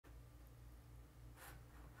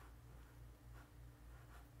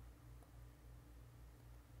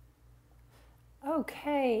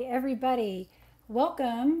Okay, everybody,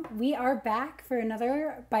 welcome. We are back for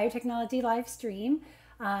another biotechnology live stream.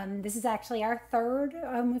 This is actually our third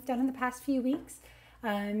we've done in the past few weeks.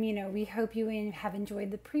 We hope you have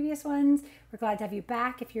enjoyed the previous ones. We're glad to have you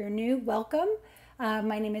back. If you're new, welcome.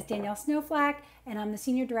 My name is Danielle Snowflack, and I'm the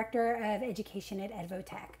Senior Director of Education at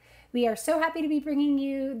Edvotek. We are so happy to be bringing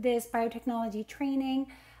you this biotechnology training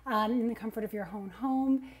in the comfort of your own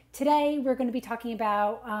home. Today, we're going to be talking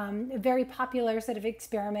about a very popular set of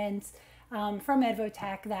experiments from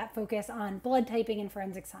Edvotek that focus on blood typing and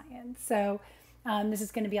forensic science. So this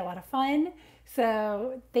is going to be a lot of fun.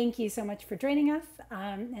 So thank you so much for joining us,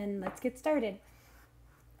 and let's get started.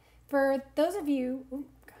 For those of you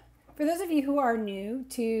who are new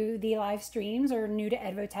to the live streams or new to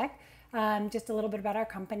Edvotek, just a little bit about our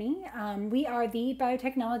company. We are the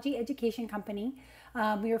biotechnology education company.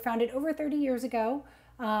 We were founded over 30 years ago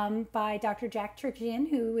by Dr. Jack Trichian,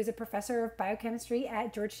 who is a professor of biochemistry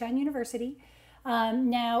at Georgetown University.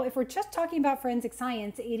 Now, if we're just talking about forensic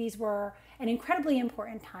science, the 80s were an incredibly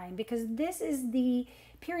important time because this is the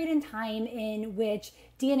period in time in which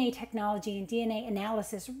DNA technology and DNA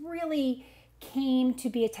analysis really came to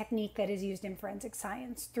be a technique that is used in forensic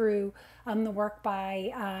science through the work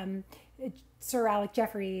by Sir Alec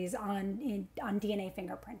Jeffreys on DNA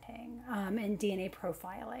fingerprinting and DNA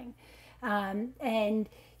profiling. And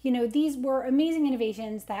these were amazing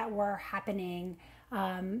innovations that were happening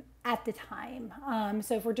at the time.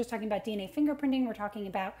 So if we're just talking about DNA fingerprinting, we're talking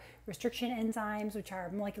about restriction enzymes, which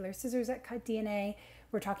are molecular scissors that cut DNA.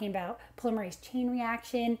 We're talking about polymerase chain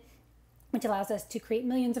reaction, which allows us to create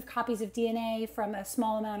millions of copies of DNA from a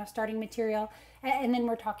small amount of starting material. And then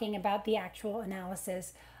we're talking about the actual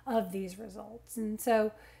analysis of these results. And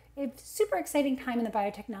so it's super exciting time in the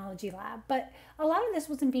biotechnology lab, but a lot of this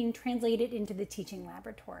wasn't being translated into the teaching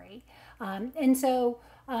laboratory. With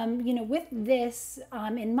this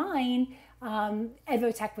in mind,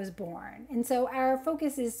 Edvotek was born. And so our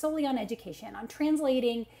focus is solely on education, on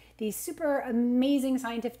translating these super amazing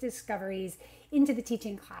scientific discoveries into the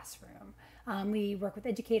teaching classroom. We work with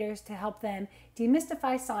educators to help them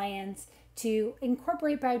demystify science, to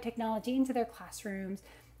incorporate biotechnology into their classrooms,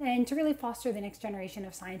 and to really foster the next generation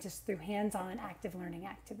of scientists through hands-on active learning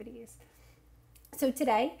activities. So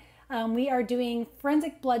today, we are doing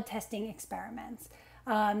forensic blood testing experiments.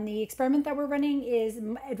 The experiment that we're running is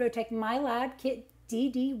Edvotek MyLab Kit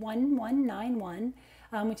DD-1191,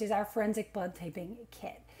 which is our forensic blood typing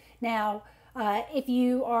kit. Now, if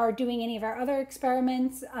you are doing any of our other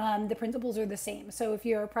experiments, the principles are the same. So if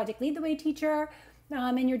you're a Project Lead the Way teacher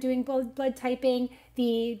and you're doing blood typing,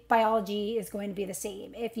 the biology is going to be the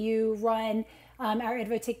same. If you run our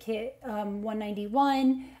Edvotek Kit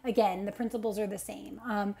 191, again, the principles are the same.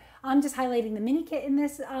 I'm just highlighting the mini kit in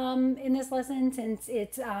this lesson since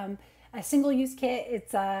it's a single-use kit.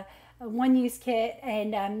 It's a one-use kit,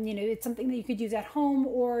 and it's something that you could use at home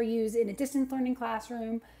or use in a distance learning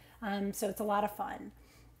classroom. So it's a lot of fun.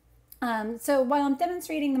 So while I'm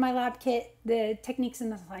demonstrating the MyLab kit, the techniques and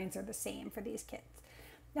the science are the same for these kits.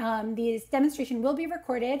 This demonstration will be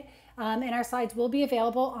recorded and our slides will be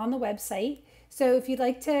available on the website. So if you'd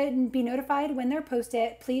like to be notified when they're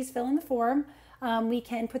posted, please fill in the form. We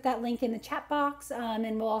can put that link in the chat box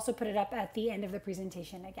and we'll also put it up at the end of the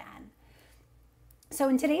presentation again. So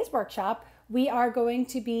in today's workshop, we are going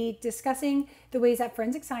to be discussing the ways that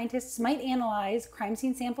forensic scientists might analyze crime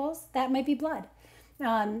scene samples that might be blood.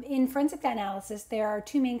 In forensic analysis, there are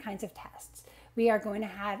two main kinds of tests. We are going to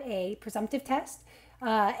have a presumptive test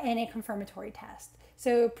and a confirmatory test.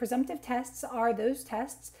 So presumptive tests are those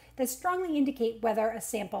tests that strongly indicate whether a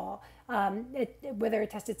sample, whether a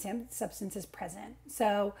tested substance is present.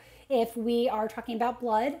 So if we are talking about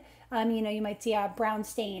blood, you might see a brown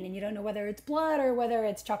stain and you don't know whether it's blood or whether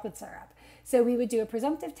it's chocolate syrup. So we would do a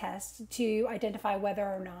presumptive test to identify whether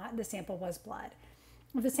or not the sample was blood.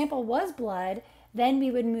 If the sample was blood, then we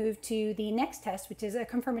would move to the next test, which is a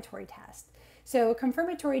confirmatory test. So a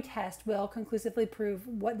confirmatory test will conclusively prove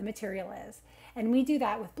what the material is. And we do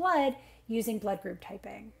that with blood using blood group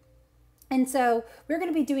typing. And so we're going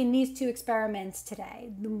to be doing these two experiments today.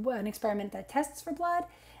 An experiment that tests for blood,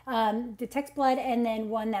 detects blood, and then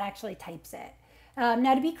one that actually types it.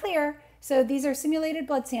 Now to be clear, so these are simulated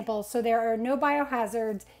blood samples, so there are no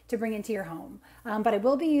biohazards to bring into your home. But I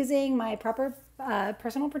will be using my proper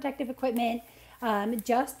personal protective equipment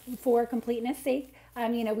just for completeness sake.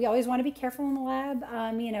 We always want to be careful in the lab.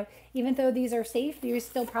 Even though these are safe, you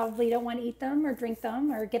still probably don't want to eat them or drink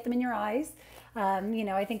them or get them in your eyes.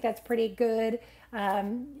 I think that's pretty good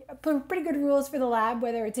rules for the lab,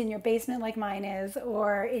 whether it's in your basement like mine is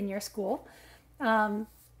or in your school.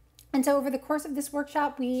 And so over the course of this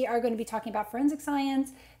workshop, we are going to be talking about forensic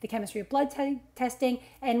science, the chemistry of blood testing,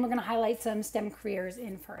 and we're going to highlight some STEM careers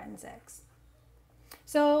in forensics.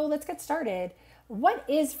 So let's get started. What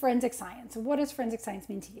is forensic science? What does forensic science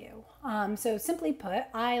mean to you? So simply put,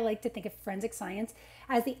 I like to think of forensic science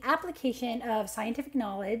as the application of scientific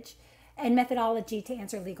knowledge and methodology to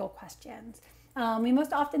answer legal questions. We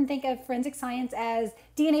most often think of forensic science as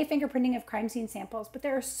DNA fingerprinting of crime scene samples, but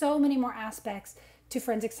there are so many more aspects to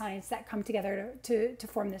forensic science that come together to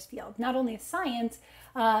form this field. Not only science,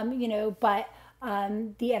 but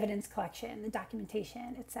the evidence collection, the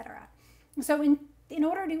documentation, etc. So in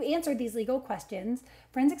order to answer these legal questions,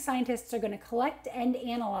 forensic scientists are going to collect and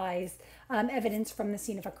analyze evidence from the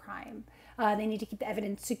scene of a crime. They need to keep the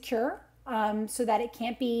evidence secure so that it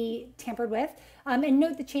can't be tampered with, and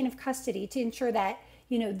note the chain of custody to ensure that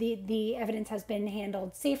the evidence has been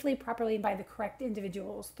handled safely, properly, and by the correct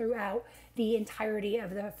individuals throughout the entirety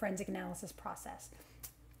of the forensic analysis process.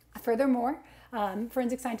 Furthermore,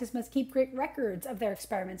 forensic scientists must keep great records of their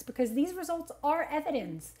experiments because these results are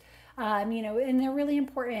evidence, and they're really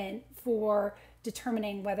important for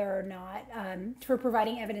determining whether or not, for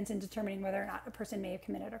providing evidence and determining whether or not a person may have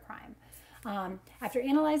committed a crime. After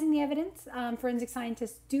analyzing the evidence, forensic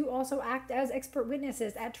scientists do also act as expert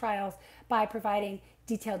witnesses at trials by providing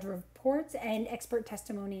detailed reports and expert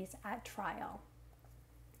testimonies at trial.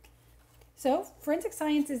 So forensic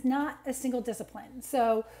science is not a single discipline.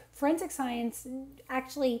 So forensic science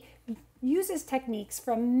actually uses techniques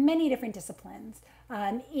from many different disciplines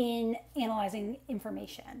in analyzing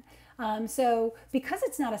information. So because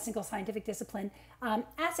it's not a single scientific discipline,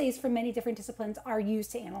 assays from many different disciplines are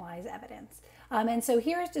used to analyze evidence. And so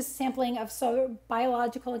here's just sampling of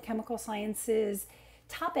biological and chemical sciences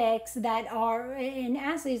topics that are in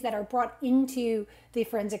assays that are brought into the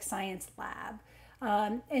forensic science lab.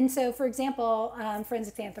 And so, for example,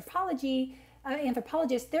 forensic anthropologists,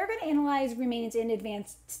 they're going to analyze remains in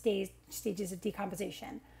advanced stages of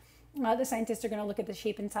decomposition. The scientists are going to look at the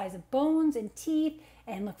shape and size of bones and teeth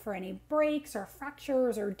and look for any breaks or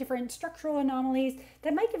fractures or different structural anomalies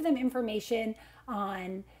that might give them information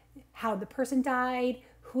on how the person died,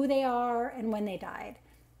 who they are, and when they died.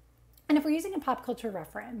 And if we're using a pop culture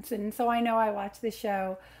reference, and so I know I watch this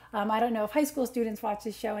show, I don't know if high school students watch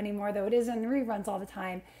this show anymore, though it is in reruns all the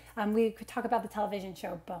time. We could talk about the television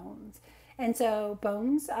show Bones. And so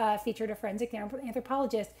Bones featured a forensic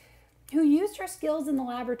anthropologist who used her skills in the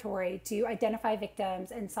laboratory to identify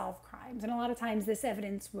victims and solve crimes. And a lot of times this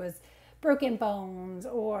evidence was broken bones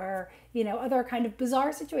or, other kind of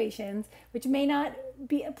bizarre situations, which may not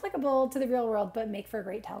be applicable to the real world, but make for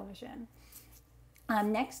great television.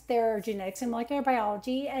 Next, there are genetics and molecular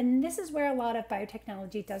biology, and this is where a lot of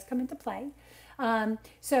biotechnology does come into play.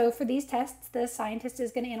 So for these tests, the scientist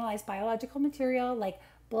is going to analyze biological material like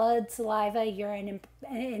blood, saliva, urine,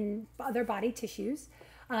 and other body tissues.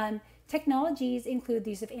 Technologies include the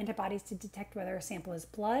use of antibodies to detect whether a sample is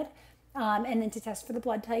blood, and then to test for the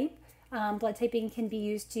blood type. Blood typing can be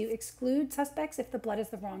used to exclude suspects if the blood is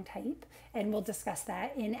the wrong type, and we'll discuss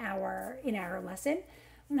that in our lesson.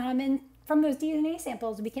 And from those DNA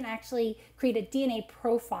samples, we can actually create a DNA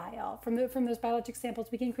profile. From those biologic samples,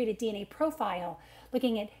 we can create a DNA profile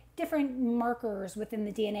looking at different markers within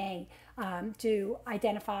the DNA to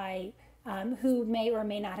identify who may or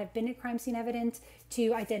may not have been at crime scene evidence,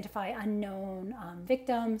 to identify unknown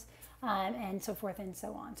victims, and so forth and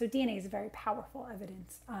so on. So DNA is very powerful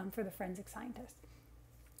evidence for the forensic scientist.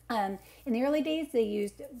 In the early days, they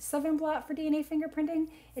used Southern blot for DNA fingerprinting.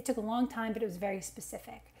 It took a long time, but it was very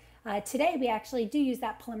specific. Today, we actually do use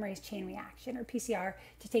that polymerase chain reaction, or PCR,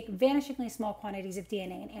 to take vanishingly small quantities of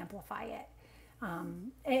DNA and amplify it,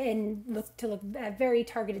 and look at very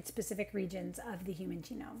targeted specific regions of the human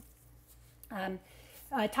genome.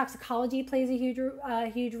 Toxicology plays a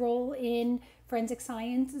huge role in forensic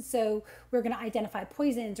science. So we're going to identify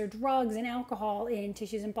poisons or drugs and alcohol in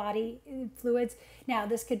tissues and body fluids. Now,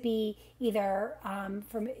 this could be either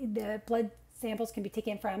from the blood samples can be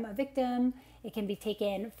taken from a victim. It can be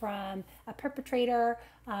taken from a perpetrator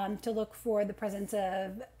to look for the presence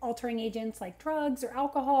of altering agents like drugs or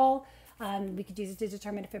alcohol. We could use it to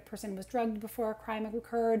determine if a person was drugged before a crime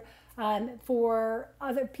occurred. For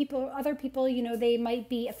other people, they might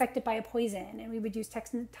be affected by a poison, and we would use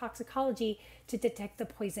toxicology to detect the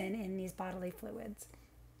poison in these bodily fluids.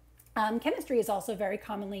 Chemistry is also very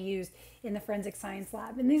commonly used in the forensic science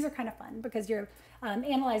lab, and these are kind of fun because you're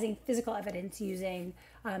analyzing physical evidence using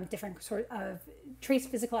different sort of trace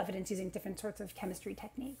physical evidence using different sorts of chemistry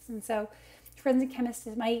techniques. And so forensic chemists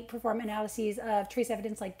might perform analyses of trace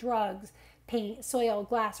evidence like drugs, paint, soil,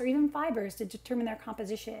 glass, or even fibers to determine their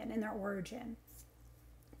composition and their origin.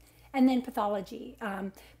 And then pathology.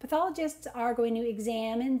 Pathologists are going to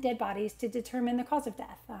examine dead bodies to determine the cause of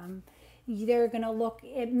death. They're going to look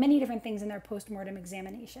at many different things in their postmortem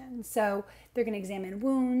examination. So they're going to examine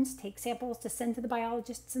wounds, take samples to send to the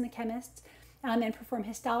biologists and the chemists, and perform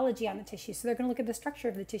histology on the tissue. So they're going to look at the structure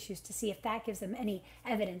of the tissues to see if that gives them any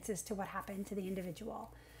evidence as to what happened to the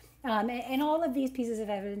individual. And all of these pieces of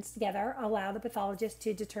evidence together allow the pathologist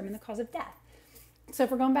to determine the cause of death. So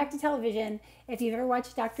if we're going back to television, if you've ever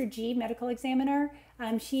watched Dr. G, Medical Examiner,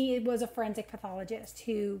 she was a forensic pathologist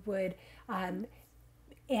who would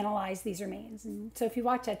analyze these remains. And so if you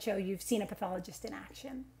watch that show, you've seen a pathologist in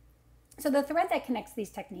action. So the thread that connects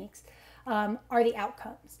these techniques are the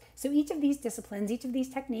outcomes. So each of these disciplines, each of these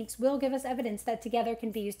techniques will give us evidence that together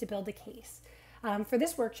can be used to build a case. For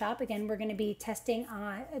this workshop, again, we're going to be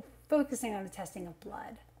focusing on the testing of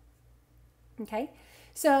blood. Okay,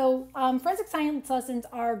 so forensic science lessons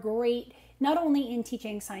are great not only in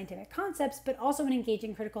teaching scientific concepts, but also in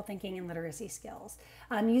engaging critical thinking and literacy skills.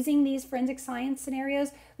 Using these forensic science scenarios,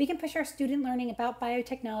 we can push our student learning about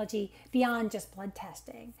biotechnology beyond just blood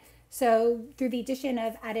testing. So through the addition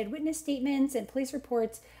of added witness statements and police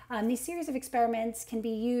reports, these series of experiments can be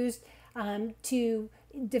used to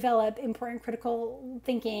develop important critical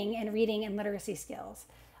thinking and reading and literacy skills.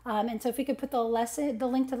 And so if we could put the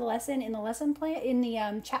link to the lesson in the lesson plan in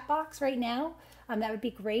the chat box right now, that would be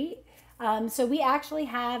great. So we actually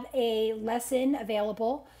have a lesson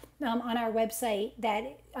available on our website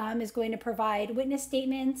that is going to provide witness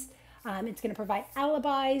statements. It's going to provide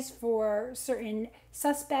alibis for certain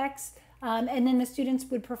suspects, and then the students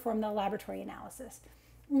would perform the laboratory analysis.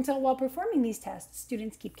 And so while performing these tests,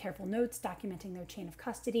 students keep careful notes documenting their chain of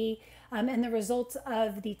custody, and the results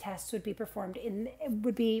of the tests would be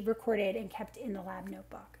recorded and kept in the lab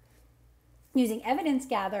notebook. Using evidence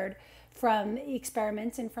gathered from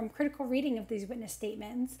experiments and from critical reading of these witness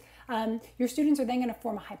statements, your students are then going to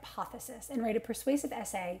form a hypothesis and write a persuasive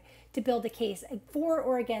essay to build a case for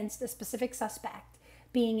or against a specific suspect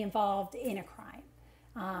being involved in a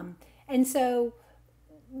crime. And so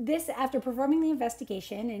this, after performing the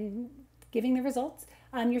investigation and giving the results,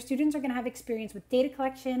 your students are going to have experience with data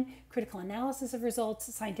collection, critical analysis of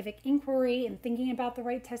results, scientific inquiry, and thinking about the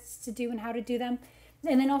right tests to do and how to do them,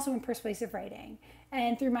 and then also in persuasive writing.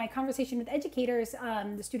 And through my conversation with educators,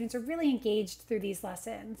 the students are really engaged through these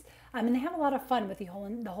lessons, and they have a lot of fun with the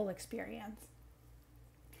whole experience.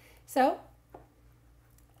 So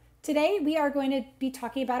today we are going to be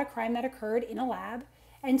talking about a crime that occurred in a lab.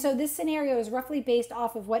 And so this scenario is roughly based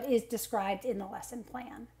off of what is described in the lesson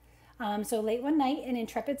plan. So late one night, an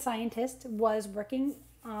intrepid scientist was working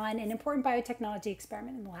on an important biotechnology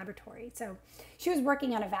experiment in the laboratory. So she was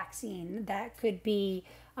working on a vaccine that could be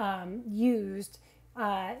used,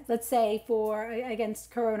 let's say,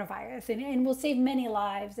 against coronavirus, and will save many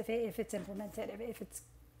lives if it's implemented, if it's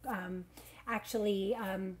actually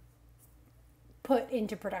put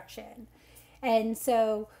into production. And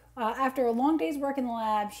so after a long day's work in the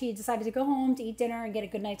lab, she decided to go home to eat dinner and get a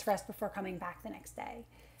good night's rest before coming back the next day.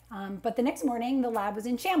 But the next morning, the lab was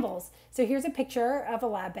in shambles. So here's a picture of a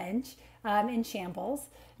lab bench in shambles.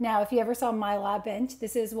 Now, if you ever saw my lab bench,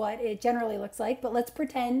 this is what it generally looks like. But let's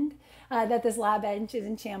pretend that this lab bench is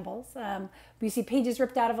in shambles. We see pages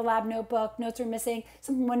ripped out of a lab notebook, notes are missing.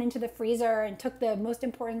 Someone went into the freezer and took the most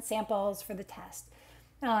important samples for the test.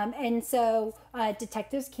 And so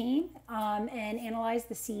detectives came and analyzed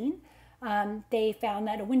the scene. They found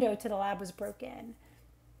that a window to the lab was broken.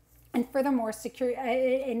 And furthermore,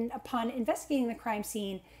 upon investigating the crime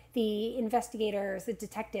scene, the investigators, the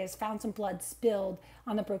detectives, found some blood spilled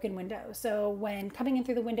on the broken window. So when coming in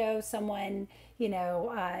through the window, someone,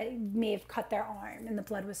 may have cut their arm and the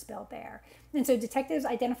blood was spilled there. And so detectives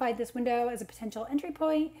identified this window as a potential entry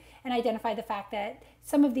point and identified the fact that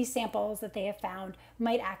some of these samples that they have found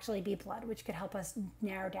might actually be blood, which could help us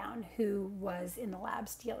narrow down who was in the lab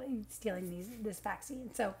stealing this vaccine.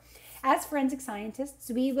 So as forensic scientists,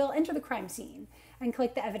 we will enter the crime scene and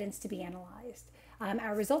collect the evidence to be analyzed.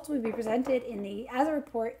 Our results will be presented as a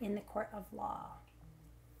report in the court of law.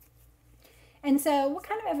 And so what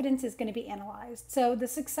kind of evidence is going to be analyzed? So the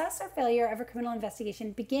success or failure of a criminal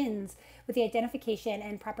investigation begins with the identification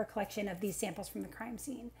and proper collection of these samples from the crime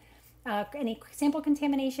scene. Any sample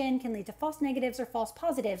contamination can lead to false negatives or false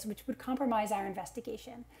positives, which would compromise our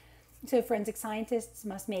investigation. So forensic scientists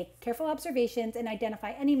must make careful observations and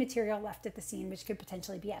identify any material left at the scene which could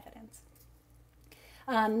potentially be evidence.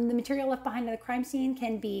 The material left behind at the crime scene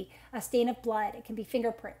can be a stain of blood, it can be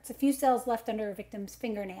fingerprints, a few cells left under a victim's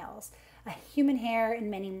fingernails, a human hair,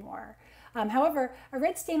 and many more. However, a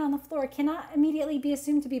red stain on the floor cannot immediately be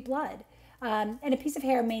assumed to be blood. and a piece of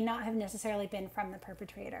hair may not have necessarily been from the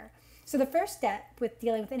perpetrator. So the first step with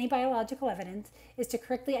dealing with any biological evidence is to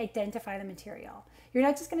correctly identify the material. You're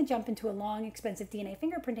not just going to jump into a long, expensive DNA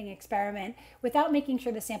fingerprinting experiment without making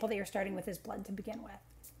sure the sample that you're starting with is blood to begin with.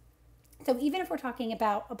 So even if we're talking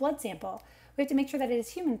about a blood sample, we have to make sure that it is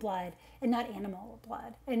human blood and not animal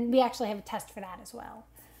blood. And we actually have a test for that as well.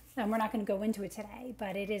 We're not going to go into it today,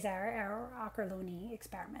 but it is our Ockerloni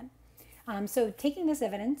experiment. So taking this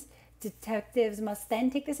evidence, detectives must then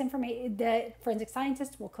take this information, the forensic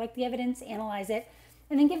scientists will collect the evidence, analyze it,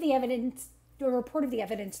 and then give the evidence, a report of the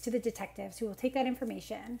evidence to the detectives who will take that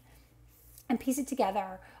information and piece it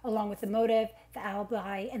together along with the motive, the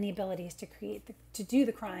alibi, and the abilities to do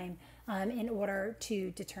the crime in order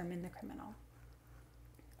to determine the criminal.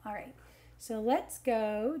 All right, so let's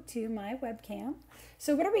go to my webcam.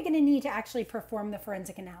 So what are we going to need to actually perform the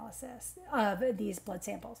forensic analysis of these blood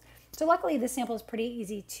samples? So luckily this sample is pretty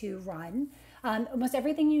easy to run. Almost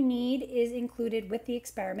everything you need is included with the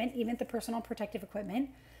experiment, even the personal protective equipment.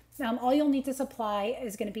 All you'll need to supply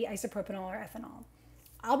is going to be isopropanol or ethanol.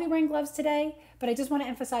 I'll be wearing gloves today, but I just want to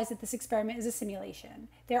emphasize that this experiment is a simulation.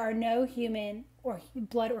 There are no human or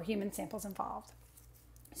blood or human samples involved.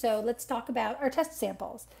 So let's talk about our test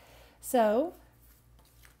samples. So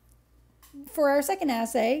for our second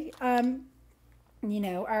assay,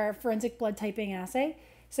 our forensic blood typing assay,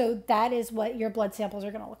 so that is what your blood samples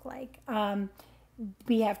are going to look like.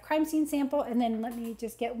 We have crime scene sample, and then let me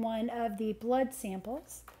just get one of the blood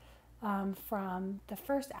samples from the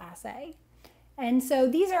first assay. And so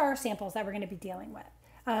these are our samples that we're going to be dealing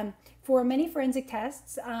with. For many forensic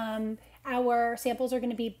tests, our samples are going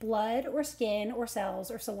to be blood or skin or cells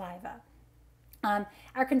or saliva.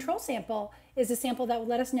 Our control sample is a sample that will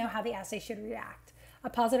let us know how the assay should react. A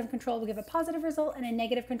positive control will give a positive result and a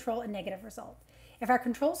negative control a negative result. If our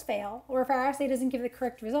controls fail or if our assay doesn't give the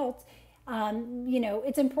correct results,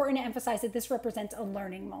 it's important to emphasize that this represents a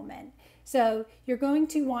learning moment. So you're going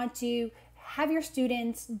to want to have your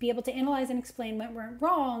students be able to analyze and explain what went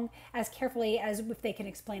wrong as carefully as if they can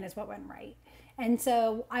explain as what went right. And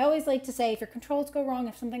so I always like to say, if your controls go wrong,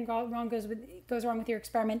 if something goes wrong with your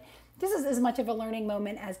experiment, this is as much of a learning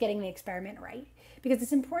moment as getting the experiment right. Because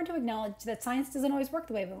it's important to acknowledge that science doesn't always work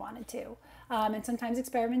the way we want it to. And sometimes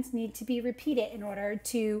experiments need to be repeated in order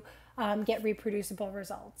to get reproducible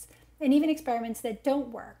results. And even experiments that don't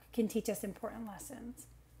work can teach us important lessons.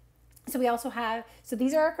 So we also have, so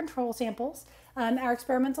these are our control samples. Our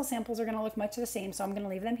experimental samples are going to look much the same, so I'm going to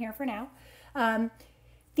leave them here for now.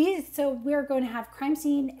 So we're going to have crime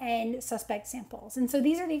scene and suspect samples. And so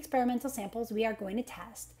these are the experimental samples we are going to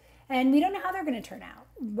test. And we don't know how they're going to turn out,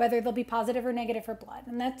 whether they'll be positive or negative for blood.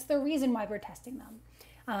 And that's the reason why we're testing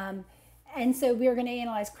them. And so we are going to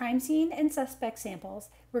analyze crime scene and suspect samples.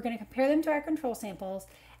 We're going to compare them to our control samples.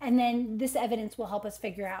 And then this evidence will help us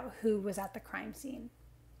figure out who was at the crime scene.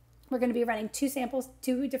 We're going to be running two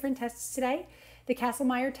different tests today, the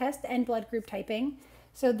Kastle-Meyer test and blood group typing.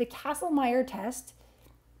 So the Kastle-Meyer test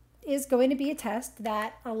is going to be a test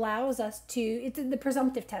that allows us to, it's the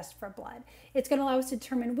presumptive test for blood. It's going to allow us to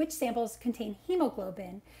determine which samples contain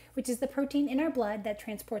hemoglobin, which is the protein in our blood that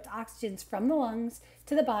transports oxygens from the lungs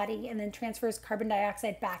to the body and then transfers carbon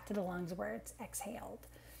dioxide back to the lungs where it's exhaled.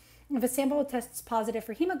 If a sample tests positive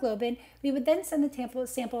for hemoglobin, we would then send the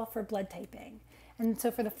sample for blood typing. And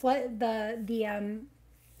so for the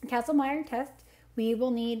Kastle-Meyer test, we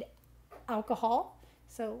will need alcohol.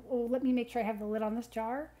 So let me make sure I have the lid on this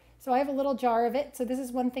jar. So I have a little jar of it. So this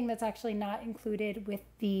is one thing that's actually not included with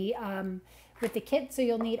the kit. So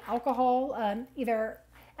you'll need alcohol, either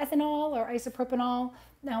ethanol or isopropanol.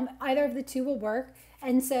 Either of the two will work.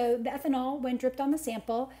 And so the ethanol, when dripped on the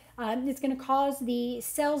sample, it's going to cause the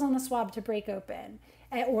cells on the swab to break open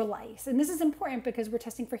or lyse. And this is important because we're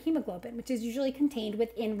testing for hemoglobin, which is usually contained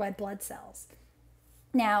within red blood cells.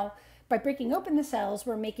 Now, by breaking open the cells,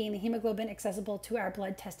 we're making the hemoglobin accessible to our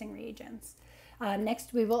blood testing reagents.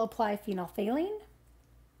 Next, we will apply phenolphthalein.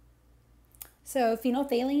 So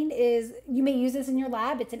phenolphthalein is, you may use this in your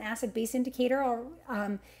lab. It's an acid-base indicator. Or,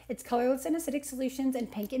 it's colorless in acidic solutions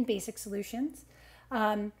and pink in basic solutions.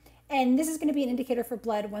 And this is going to be an indicator for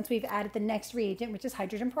blood once we've added the next reagent, which is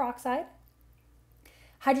hydrogen peroxide.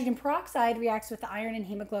 Hydrogen peroxide reacts with the iron and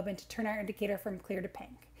hemoglobin to turn our indicator from clear to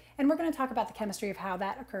pink. And we're going to talk about the chemistry of how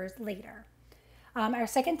that occurs later. Our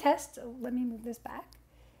second test, let me move this back.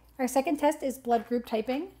 Our second test is blood group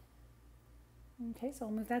typing. Okay, so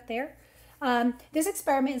I'll move that there. This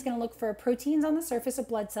experiment is going to look for proteins on the surface of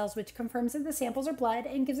blood cells, which confirms that the samples are blood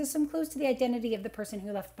and gives us some clues to the identity of the person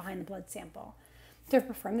who left behind the blood sample. To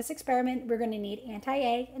perform this experiment, we're going to need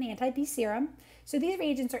anti-A and anti-B serum. So these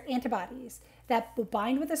reagents are antibodies that will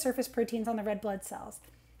bind with the surface proteins on the red blood cells.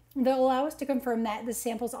 They'll allow us to confirm that the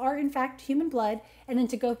samples are in fact human blood, and then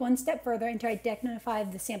to go one step further and to identify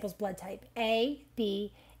the sample's blood type, A,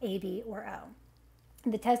 B, AB, or O.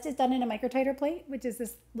 The test is done in a microtiter plate, which is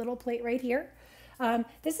this little plate right here.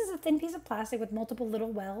 This is a thin piece of plastic with multiple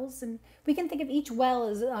little wells, and we can think of each well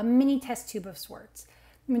as a mini test tube of sorts.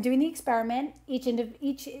 When doing the experiment, each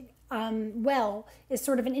well is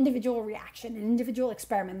sort of an individual reaction, an individual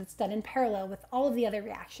experiment that's done in parallel with all of the other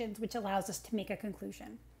reactions, which allows us to make a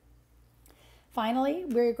conclusion. Finally,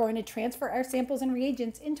 we're going to transfer our samples and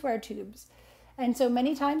reagents into our tubes. And so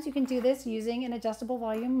many times you can do this using an adjustable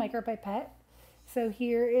volume micropipette. So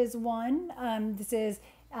here is one. This is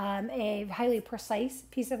a highly precise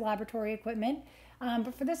piece of laboratory equipment.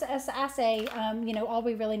 But for this assay, all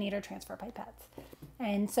we really need are transfer pipettes.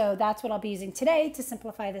 And so that's what I'll be using today to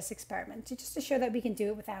simplify this experiment, just to show that we can do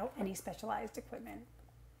it without any specialized equipment.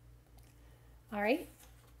 All right.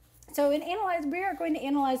 So we are going to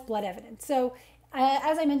analyze blood evidence. So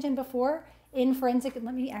as I mentioned before, in forensic,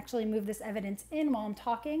 let me actually move this evidence in while I'm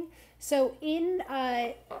talking. So in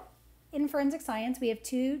forensic science, we have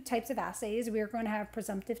two types of assays. We are going to have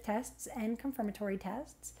presumptive tests and confirmatory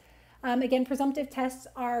tests. Again, presumptive tests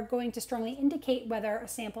are going to strongly indicate whether a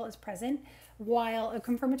sample is present, while a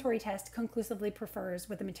confirmatory test conclusively prefers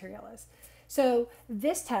what the material is. So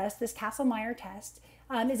this test, this Kastle-Meyer test,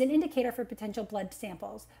 is an indicator for potential blood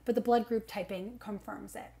samples, but the blood group typing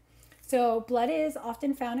confirms it. So blood is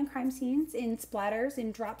often found in crime scenes, in splatters,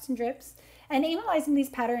 in drops and drips, and analyzing these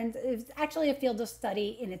patterns is actually a field of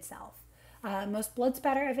study in itself. Most blood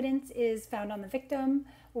spatter evidence is found on the victim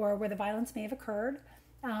or where the violence may have occurred.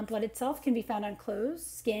 Blood itself can be found on clothes,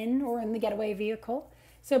 skin, or in the getaway vehicle.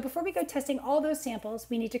 So before we go testing all those samples,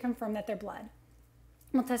 we need to confirm that they're blood.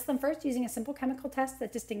 We'll test them first using a simple chemical test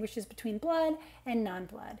that distinguishes between blood and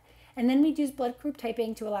non-blood. And then we use blood group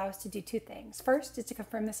typing to allow us to do two things. First is to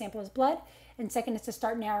confirm the sample is blood, and second is to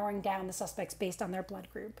start narrowing down the suspects based on their blood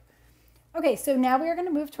group. Okay, so now we are going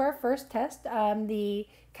to move to our first test, the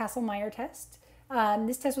Kastle-Meyer test.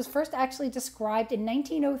 This test was first actually described in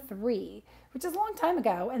 1903, which is a long time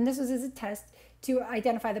ago, and this was as a test to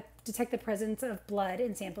detect the presence of blood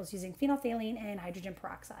in samples using phenolphthalein and hydrogen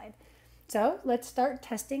peroxide. So let's start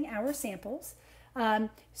testing our samples.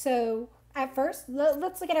 So at first,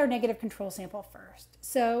 let's look at our negative control sample first.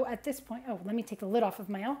 So at this point, let me take the lid off of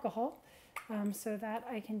my alcohol so that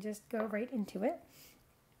I can just go right into it.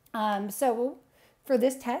 So for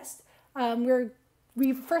this test,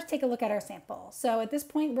 we first take a look at our sample. So at this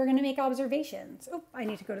point, we're going to make observations. Oh, I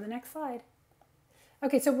need to go to the next slide.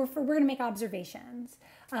 Okay, so we're going to make observations.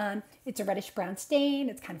 It's a reddish brown stain.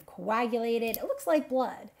 It's kind of coagulated. It looks like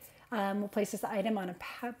blood. We'll place this item on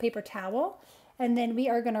a paper towel, and then we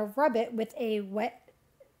are going to rub it with a wet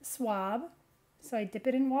swab. So I dip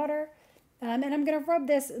it in water, and I'm going to rub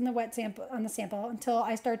this in the wet sample on the sample until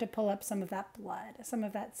I start to pull up some of that blood, some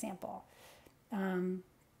of that sample. And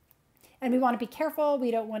we want to be careful. We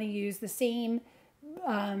don't want to use the same.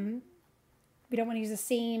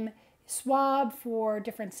 Swab for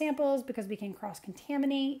different samples because we can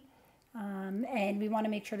cross-contaminate, and we want to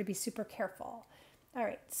make sure to be super careful. All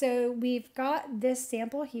right, so we've got this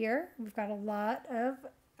sample here. We've got a lot of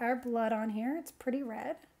our blood on here. It's pretty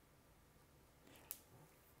red.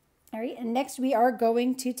 All right, and next we are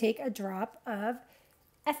going to take a drop of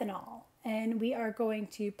ethanol, and we are going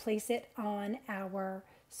to place it on our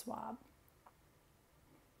swab.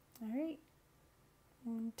 All right,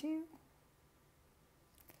 1, 2.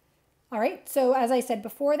 All right, so as I said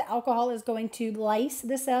before, the alcohol is going to lyse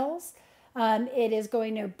the cells. It is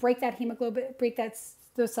going to break that hemoglobin,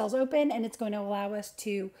 those cells open, and it's going to allow us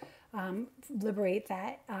to liberate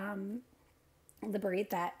that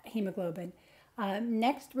hemoglobin.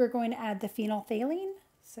 Next, we're going to add the phenolphthalein.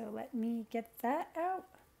 So let me get that out.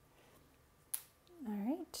 All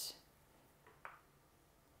right.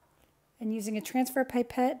 And using a transfer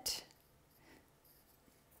pipette,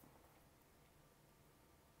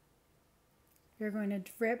 you're going to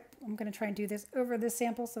drip. I'm going to try and do this over the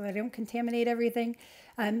sample so that I don't contaminate everything.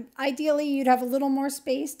 Ideally, you'd have a little more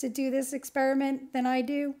space to do this experiment than I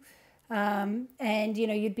do. And,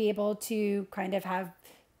 you'd be able to kind of have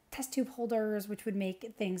test tube holders, which would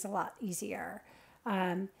make things a lot easier.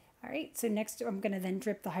 All right, so next I'm going to then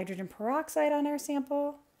drip the hydrogen peroxide on our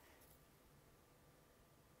sample.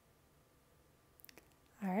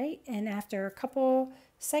 All right, and after a couple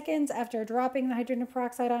seconds after dropping the hydrogen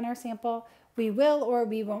peroxide on our sample, we will or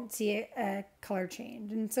we won't see a color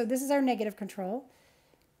change. And so this is our negative control.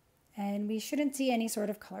 And we shouldn't see any sort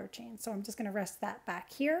of color change. So I'm just going to rest that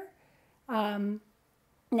back here.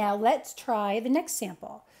 Now let's try the next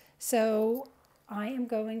sample. So I am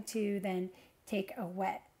going to then take a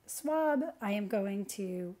wet swab. I am going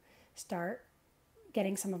to start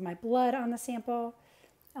getting some of my blood on the sample.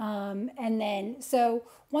 So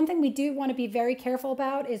one thing we do want to be very careful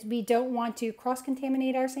about is we don't want to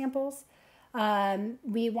cross-contaminate our samples.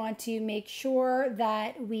 We want to make sure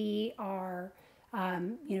that we are,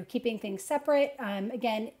 keeping things separate.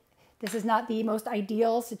 Again, this is not the most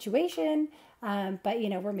ideal situation, but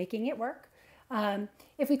we're making it work.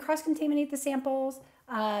 If we cross-contaminate the samples,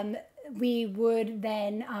 we would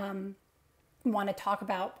then want to talk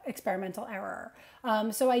about experimental error.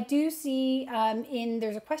 So I do see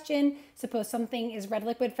there's a question, suppose something is red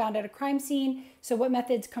liquid found at a crime scene, so what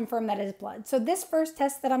methods confirm that is blood? So this first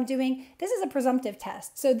test that I'm doing, this is a presumptive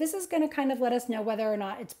test. So this is going to kind of let us know whether or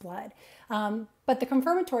not it's blood. But the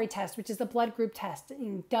confirmatory test, which is the blood group test,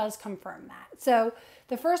 does confirm that. So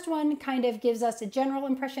the first one kind of gives us a general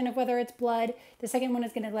impression of whether it's blood. The second one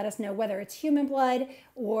is going to let us know whether it's human blood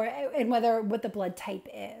and what the blood type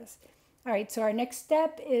is. All right, so our next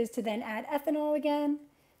step is to then add ethanol again.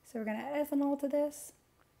 So we're going to add ethanol to this.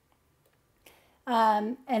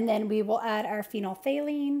 And then we will add our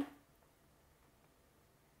phenolphthalein.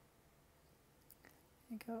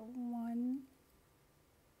 I go 1.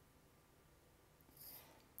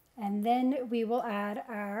 And then we will add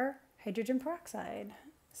our hydrogen peroxide.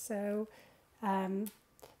 So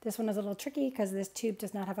this one is a little tricky because this tube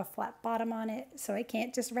does not have a flat bottom on it, so I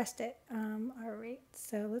can't just rest it. All right,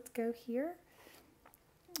 so let's go here.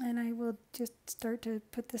 And I will just start to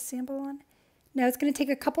put the sample on. Now it's going to take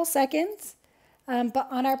a couple seconds, but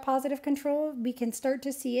on our positive control, we can start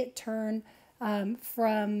to see it turn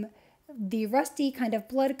from the rusty kind of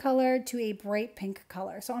blood color to a bright pink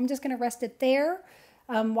color. So I'm just going to rest it there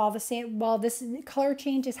while this color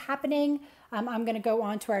change is happening. I'm going to go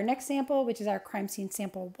on to our next sample, which is our crime scene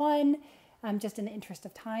sample 1, just in the interest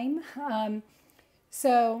of time.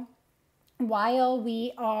 So while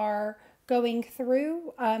we are going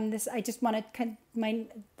through this, I just want to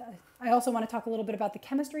I also want to talk a little bit about the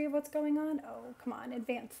chemistry of what's going on. Oh, come on,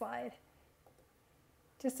 advanced slide.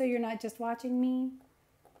 Just so you're not just watching me.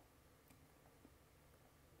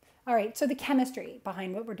 All right, so the chemistry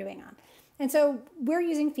behind what we're doing on. And so we're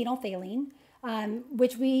using phenolphthalein,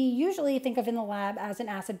 which we usually think of in the lab as an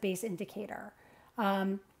acid-base indicator.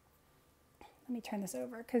 Let me turn this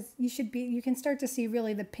over because you can start to see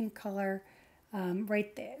really the pink color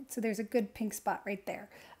right there. So there's a good pink spot right there.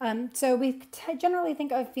 So we generally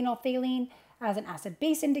think of phenolphthalein as an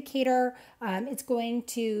acid-base indicator. It's going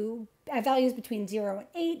to have values between 0 and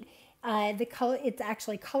 8. It's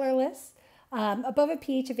actually colorless. Above a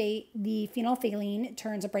pH of 8, the phenolphthalein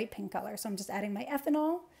turns a bright pink color. So I'm just adding my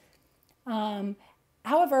ethanol.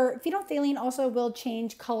 However, phenolphthalein also will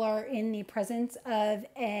change color in the presence of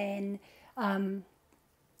in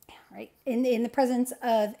the presence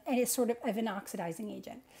of any sort of an oxidizing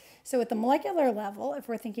agent. So at the molecular level, if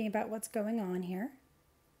we're thinking about what's going on here,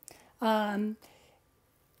 the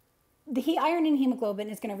iron in hemoglobin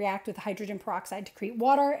is going to react with hydrogen peroxide to create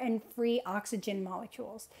water and free oxygen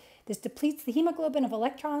molecules. This depletes the hemoglobin of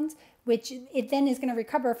electrons, which it then is going to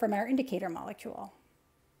recover from our indicator molecule.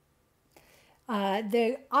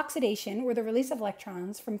 The oxidation, or the release of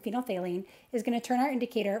electrons from phenolphthalein, is going to turn our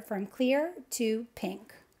indicator from clear to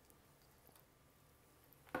pink.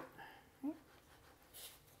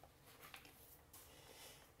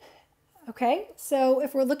 Okay, so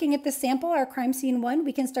if we're looking at the sample, our crime scene 1,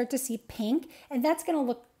 we can start to see pink, and that's going to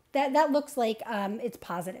look, that looks like it's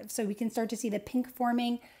positive. So we can start to see the pink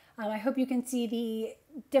forming. I hope you can see the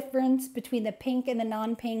difference between the pink and the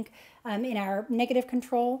non-pink in our negative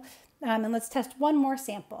control. And let's test one more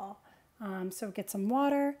sample. So get some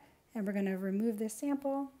water, and we're going to remove this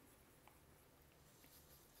sample.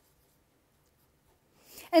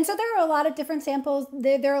 And so there are a lot of different samples.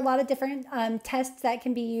 There are a lot of different tests that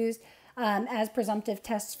can be used as presumptive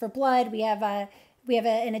tests for blood. We have an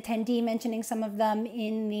attendee mentioning some of them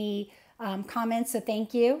in the comments, so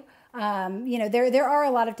thank you. There are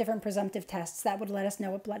a lot of different presumptive tests that would let us know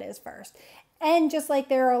what blood is first. And just like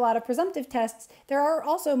there are a lot of presumptive tests, there are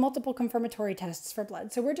also multiple confirmatory tests for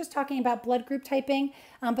blood. So we're just talking about blood group typing,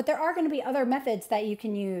 but there are going to be other methods that you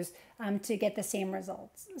can use to get the same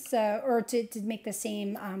results. Or to make the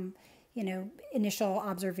same, initial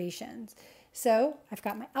observations. So I've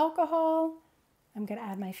got my alcohol. I'm going to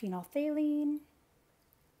add my phenolphthalein.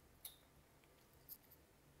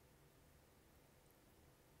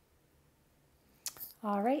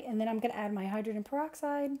 All right, and then I'm going to add my hydrogen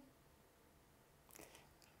peroxide.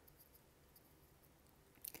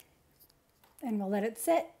 and we'll let it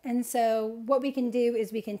sit. And so what we can do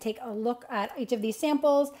is we can take a look at each of these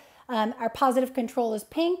samples. Our positive control is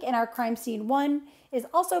pink and our crime scene 1 is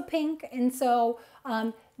also pink. And so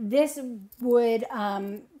this would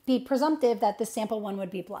be presumptive that the sample 1 would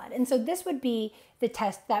be blood. And so this would be the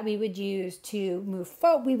test that we would use to move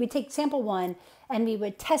forward. We would take sample 1 and we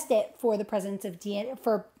would test it for the presence of DNA,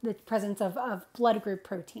 for the presence of blood group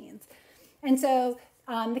proteins. And so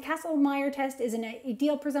the Kastle-Meyer test is an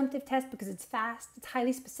ideal presumptive test because it's fast, it's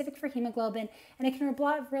highly specific for hemoglobin, and it can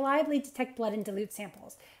reliably detect blood in dilute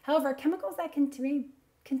samples. However, chemicals that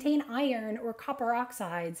contain iron or copper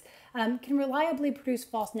oxides can reliably produce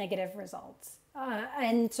false negative results.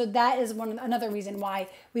 And so that is another reason why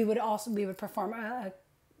we would perform a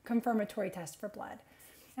confirmatory test for blood.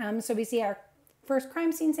 So we see our first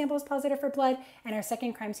crime scene sample is positive for blood and our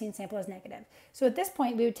second crime scene sample is negative. So at this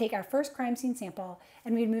point, we would take our first crime scene sample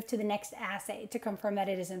and we'd move to the next assay to confirm that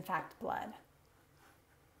it is in fact blood.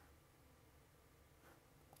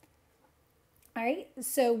 All right,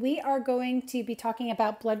 so we are going to be talking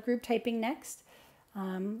about blood group typing next.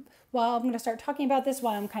 Well, I'm going to start talking about this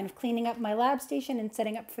while I'm kind of cleaning up my lab station and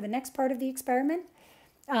setting up for the next part of the experiment.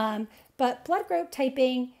 But blood group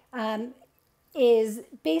typing is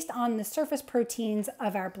based on the surface proteins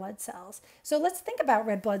of our blood cells. So let's think about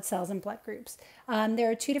red blood cells and blood groups. There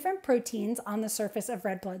are 2 different proteins on the surface of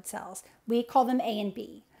red blood cells. We call them A and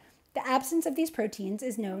B. The absence of these proteins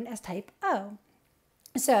is known as type O.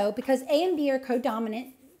 So because A and B are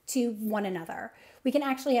codominant to one another, we can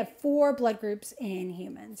actually have 4 blood groups in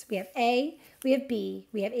humans. We have A, we have B,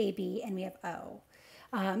 we have AB, and we have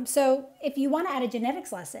O. So if you want to add a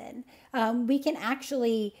genetics lesson, we can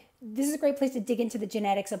actually, this is a great place to dig into the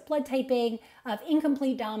genetics of blood typing, of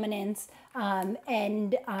incomplete dominance,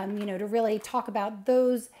 and to really talk about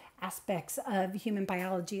those aspects of human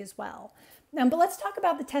biology as well. But let's talk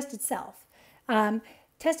about the test itself.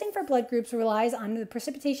 Testing for blood groups relies on the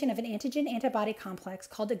precipitation of an antigen-antibody complex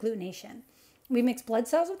called agglutination. We mix blood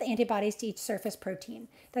cells with antibodies to each surface protein.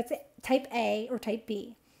 That's type A or type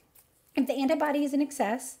B. If the antibody is in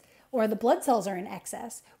excess or the blood cells are in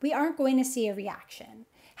excess, we aren't going to see a reaction.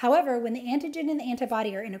 However, when the antigen and the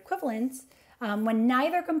antibody are in equivalence, when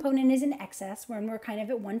neither component is in excess, when we're kind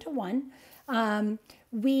of at 1-to-1,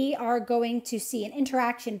 we are going to see an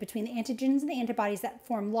interaction between the antigens and the antibodies that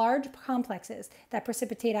form large complexes that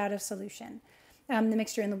precipitate out of solution. The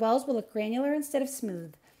mixture in the wells will look granular instead of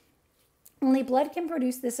smooth. Only blood can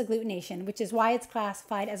produce this agglutination, which is why it's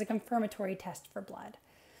classified as a confirmatory test for blood.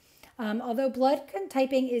 Although blood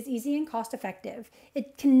typing is easy and cost effective,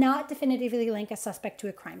 it cannot definitively link a suspect to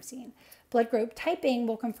a crime scene. Blood group typing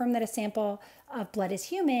will confirm that a sample of blood is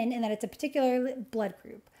human and that it's a particular blood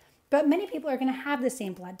group. But many people are going to have the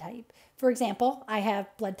same blood type. For example, I have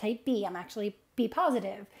blood type B. I'm actually B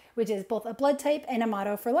positive, which is both a blood type and a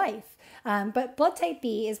motto for life. But blood type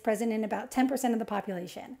B is present in about 10% of the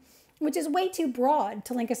population, which is way too broad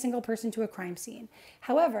to link a single person to a crime scene.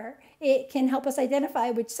 However, it can help us identify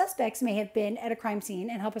which suspects may have been at a crime scene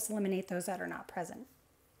and help us eliminate those that are not present.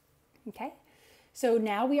 Okay, so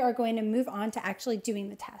now we are going to move on to actually doing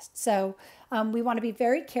the test. So we want to be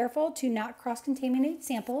very careful to not cross-contaminate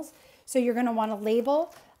samples. So you're going to want to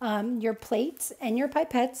label your plates and your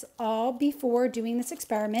pipettes all before doing this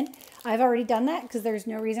experiment. I've already done that because there's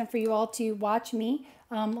no reason for you all to watch me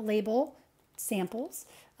label samples.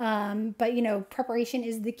 But preparation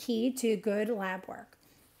is the key to good lab work.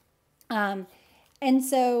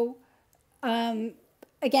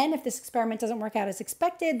 Again, if this experiment doesn't work out as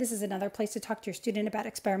expected, this is another place to talk to your student about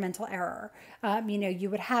experimental error. You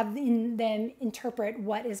would have them interpret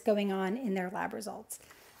what is going on in their lab results.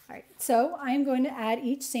 All right, so I'm going to add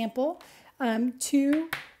each sample to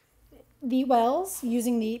the wells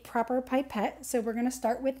using the proper pipette. So we're going to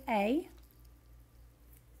start with A.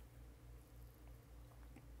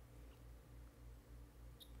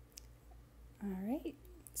 All right,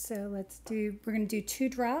 so we're going to do 2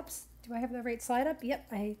 drops. Do I have the right slide up?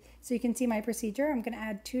 Yep, so you can see my procedure. I'm going to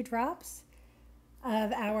add 2 drops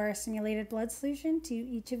of our simulated blood solution to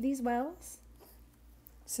each of these wells.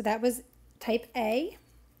 So that was type A.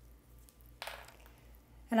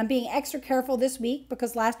 And I'm being extra careful this week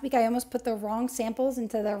because last week I almost put the wrong samples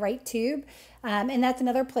into the right tube. And that's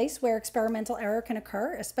another place where experimental error can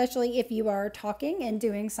occur, especially if you are talking and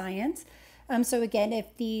doing science. So again,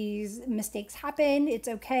 if these mistakes happen, it's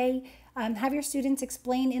okay. Have your students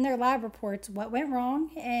explain in their lab reports what went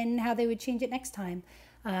wrong and how they would change it next time.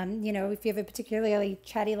 If you have a particularly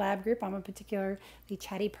chatty lab group, I'm a particularly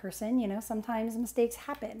chatty person, sometimes mistakes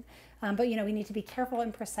happen. But we need to be careful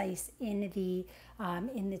and precise in the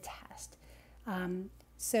test.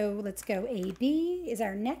 So let's go AB is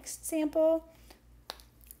our next sample.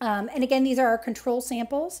 And again, these are our control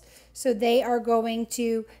samples. So they are going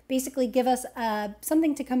to basically give us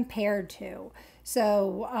something to compare to.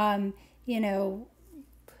 So, you know,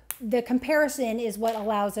 the comparison is what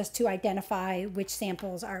allows us to identify which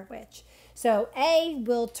samples are which. So A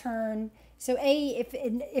will turn, so A,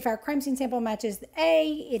 if our crime scene sample matches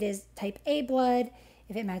A, it is type A blood.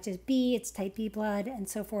 If it matches B, it's type B blood, and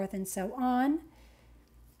so forth and so on.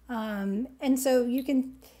 And so you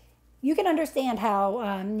can understand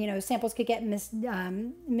how, you know, samples could get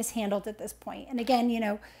mishandled at this point. And again, you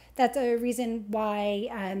know, that's a reason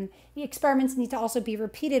why the experiments need to also be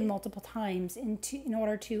repeated multiple times in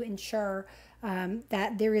order to ensure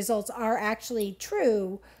that the results are actually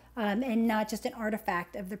true and not just an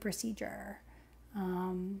artifact of the procedure.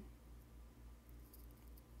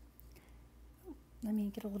 Let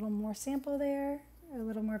me get a little more sample there, a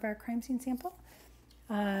little more of our crime scene sample.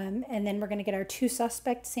 And then we're going to get our 2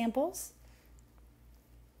 suspect samples.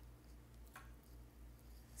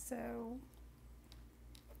 So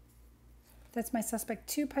that's my suspect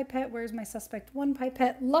 2 pipette. Where's my suspect 1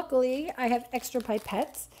 pipette? Luckily, I have extra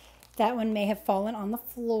pipettes. That one may have fallen on the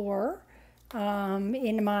floor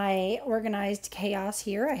in my organized chaos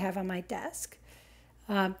here I have on my desk.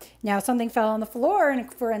 Now, if something fell on the floor in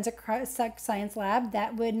a forensic science lab,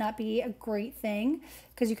 that would not be a great thing,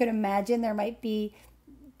 because you could imagine there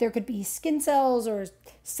could be skin cells or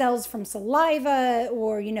cells from saliva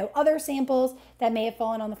or, you know, other samples that may have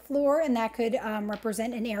fallen on the floor, and that could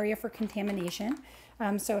represent an area for contamination.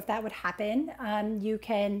 So if that would happen, you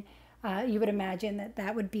would imagine that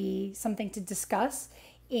that would be something to discuss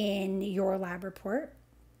in your lab report.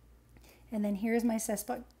 And then here's my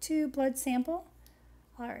suspect 2 blood sample.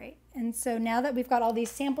 All right, and so now that we've got all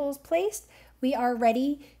these samples placed, we are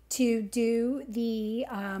ready to do we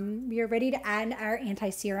are ready to add our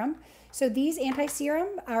anti-serum. So these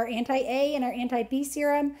anti-serum, our anti-A and our anti-B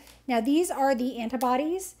serum, now these are the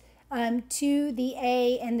antibodies to the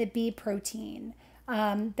A and the B protein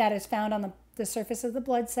that is found on the surface of the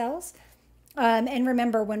blood cells. And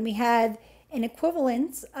remember, when we have an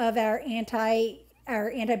equivalence of our antibody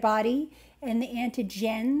and the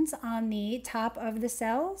antigens on the top of the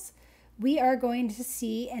cells, we are going to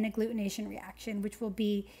see an agglutination reaction, which will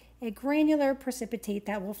be a granular precipitate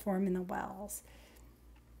that will form in the wells.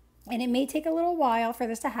 And it may take a little while for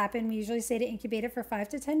this to happen. We usually say to incubate it for 5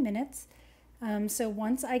 to 10 minutes. So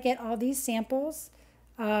once I get all these samples,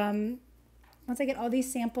 loaded,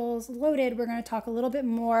 we're going to talk a little bit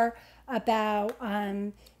more about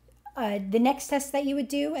the next test that you would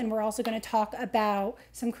do, and we're also going to talk about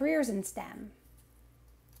some careers in STEM.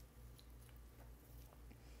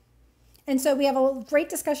 And so we have a great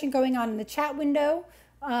discussion going on in the chat window.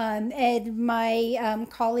 And my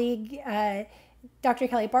colleague, Dr.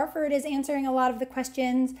 Kelly Barford, is answering a lot of the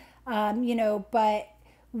questions, you know, but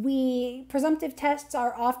presumptive tests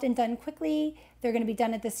are often done quickly. They're going to be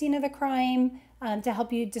done at the scene of the crime to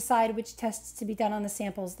help you decide which tests to be done on the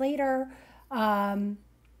samples later. And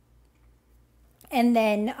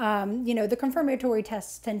then, you know, the confirmatory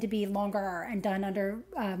tests tend to be longer and done under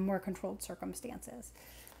more controlled circumstances.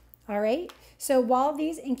 All right, so while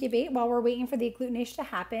these incubate, while we're waiting for the agglutination to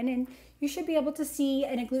happen, and you should be able to see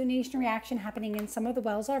an agglutination reaction happening in some of the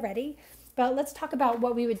wells already, but let's talk about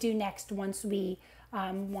what we would do next once we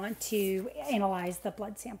want to analyze the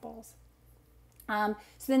blood samples. So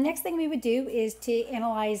the next thing we would do is to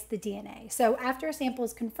analyze the DNA. So after a sample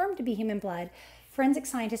is confirmed to be human blood, forensic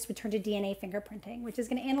scientists would turn to DNA fingerprinting, which is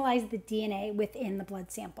going to analyze the DNA within the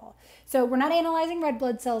blood sample. So we're not analyzing red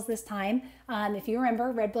blood cells this time. If you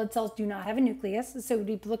remember, red blood cells do not have a nucleus, so we'd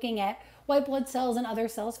be looking at white blood cells and other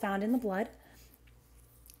cells found in the blood.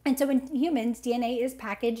 And so in humans, DNA is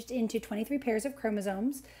packaged into 23 pairs of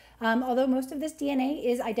chromosomes. Although most of this DNA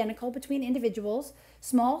is identical between individuals,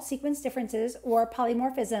 small sequence differences or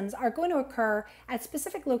polymorphisms are going to occur at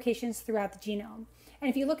specific locations throughout the genome. And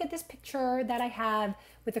if you look at this picture that I have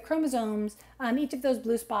with the chromosomes, each of those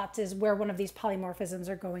blue spots is where one of these polymorphisms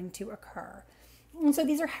are going to occur. And so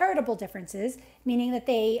these are heritable differences, meaning that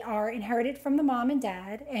they are inherited from the mom and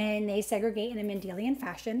dad, and they segregate in a Mendelian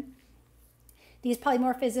fashion. These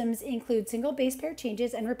polymorphisms include single base pair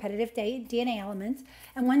changes and repetitive DNA elements.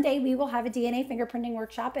 And one day we will have a DNA fingerprinting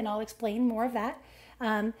workshop, and I'll explain more of that.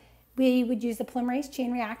 We would use the polymerase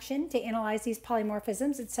chain reaction to analyze these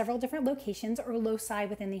polymorphisms at several different locations or loci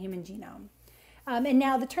within the human genome. And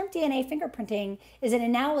now the term DNA fingerprinting is an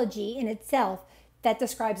analogy in itself that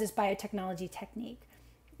describes this biotechnology technique.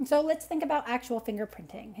 And so let's think about actual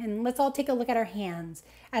fingerprinting, and let's all take a look at our hands.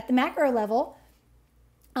 At the macro level,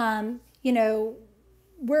 you know,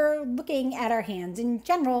 we're looking at our hands. In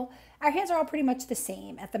general, our hands are all pretty much the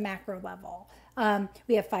same at the macro level.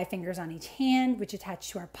 We have 5 fingers on each hand, which attach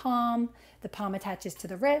to our palm. The palm attaches to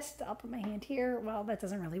the wrist. I'll put my hand here. Well, that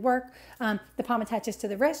doesn't really work. The palm attaches to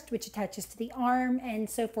the wrist, which attaches to the arm, and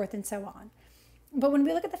so forth and so on. But when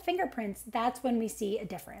we look at the fingerprints, that's when we see a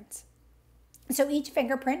difference. So each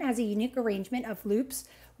fingerprint has a unique arrangement of loops,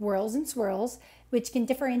 whorls, and swirls, which can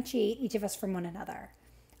differentiate each of us from one another.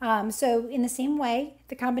 So in the same way,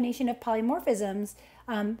 the combination of polymorphisms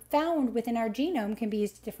found within our genome can be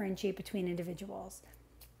used to differentiate between individuals.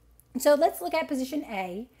 So let's look at position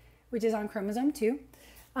A, which is on chromosome 2.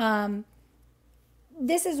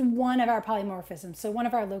 This is one of our polymorphisms, so one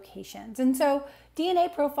of our locations. And so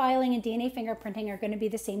DNA profiling and DNA fingerprinting are going to be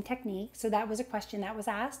the same technique. So that was a question that was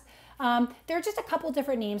asked. There are just a couple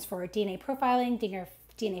different names for it: DNA profiling,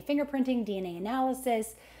 DNA fingerprinting, DNA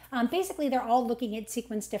analysis. Basically, they're all looking at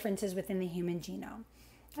sequence differences within the human genome.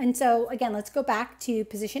 And so again, let's go back to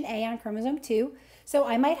position A on chromosome 2. So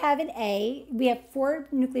I might have an A. We have 4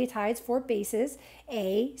 nucleotides, 4 bases,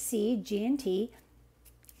 A, C, G, and T.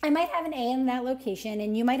 I might have an A in that location,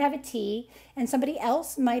 and you might have a T, and somebody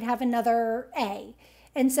else might have another A.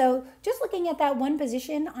 And so just looking at that one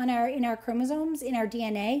position on in our chromosomes, in our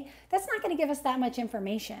DNA, that's not going to give us that much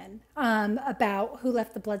information about who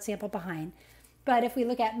left the blood sample behind. But if we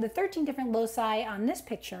look at the 13 different loci on this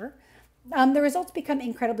picture, the results become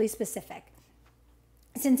incredibly specific.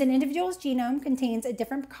 Since an individual's genome contains a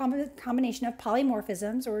different combination of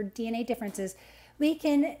polymorphisms or DNA differences, we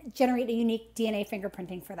can generate a unique DNA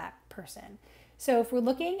fingerprinting for that person. So if we're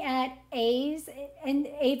looking at A's and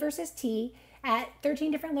A versus T at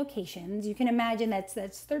 13 different locations, you can imagine that's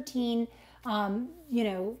 13,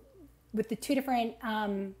 with the 2 different,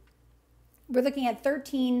 we're looking at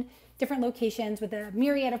 13 different locations with a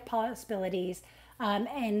myriad of possibilities.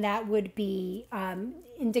 And that would be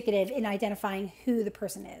indicative in identifying who the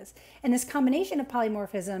person is. And this combination of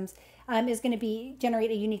polymorphisms is going to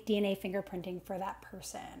generate a unique DNA fingerprinting for that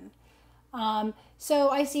person. So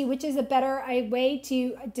I see which is a better way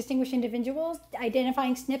to distinguish individuals,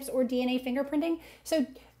 identifying SNPs or DNA fingerprinting. So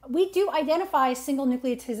we do identify single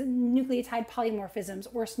nucleotide polymorphisms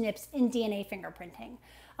or SNPs in DNA fingerprinting.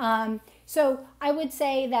 So I would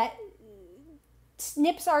say that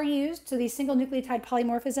SNPs are used, so these single nucleotide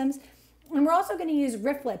polymorphisms, and we're also going to use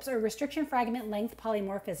RFLPs or restriction fragment length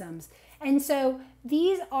polymorphisms. And so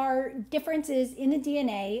these are differences in the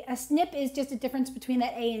DNA. A SNP is just a difference between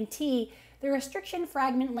that A and T. The restriction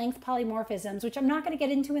fragment length polymorphisms, which I'm not going to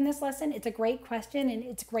get into in this lesson, it's a great question and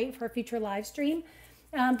it's great for a future live stream.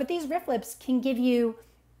 But these RFLPs can give you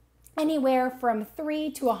anywhere from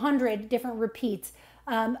 3 to 100 different repeats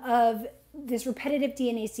of this repetitive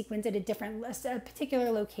DNA sequence at a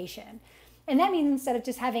particular location. And that means instead of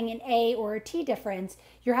just having an A or a T difference,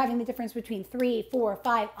 you're having the difference between 3, 4,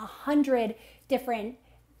 5, 100 different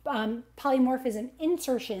polymorphism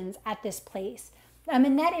insertions at this place.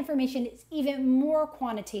 And that information is even more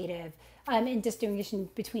quantitative in distinguishing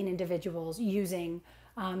between individuals using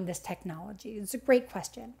this technology. It's a great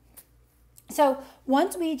question. So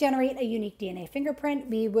once we generate a unique DNA fingerprint,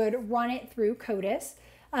 we would run it through CODIS,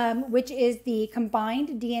 which is the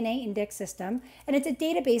Combined DNA Index System, and it's a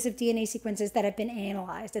database of DNA sequences that have been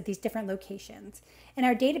analyzed at these different locations. And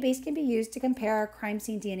our database can be used to compare our crime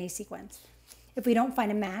scene DNA sequence. If we don't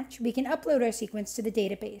find a match, we can upload our sequence to the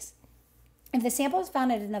database. If the sample is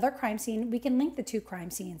found at another crime scene, we can link the 2 crime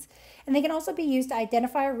scenes. And they can also be used to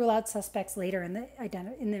identify or rule out suspects later in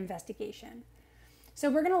the investigation. So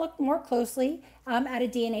we're going to look more closely at a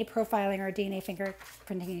DNA profiling or a DNA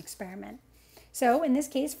fingerprinting experiment. So in this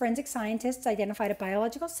case, forensic scientists identified a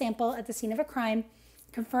biological sample at the scene of a crime,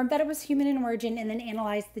 confirmed that it was human in origin, and then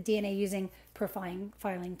analyzed the DNA using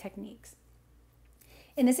profiling techniques.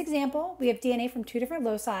 In this example, we have DNA from 2 different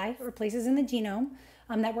loci or places in the genome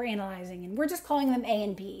that we're analyzing, and we're just calling them A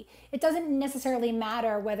and B. It doesn't necessarily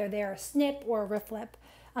matter whether they're a SNP or a RFLP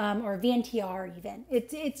or VNTR even.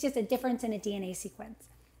 It's just a difference in a DNA sequence.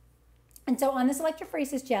 And so on this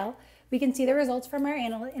electrophoresis gel, we can see the results from our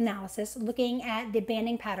analysis looking at the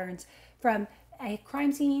banding patterns from a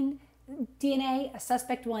crime scene DNA, a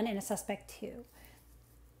suspect 1, and a suspect 2.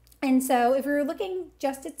 And so if we were looking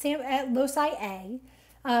just at loci A,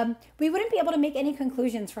 we wouldn't be able to make any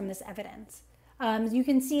conclusions from this evidence. You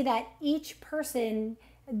can see that each person,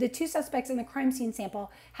 the 2 suspects in the crime scene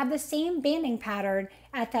sample, have the same banding pattern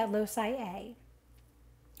at that loci A.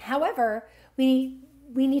 However, we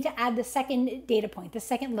need to add the second data point, the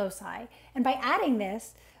second loci. And by adding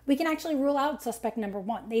this, we can actually rule out suspect number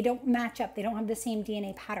 1. They don't match up. They don't have the same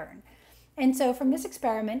DNA pattern. And so from this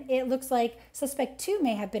experiment, it looks like suspect 2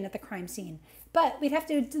 may have been at the crime scene. But we'd have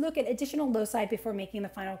to look at additional loci before making the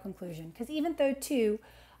final conclusion. Because even though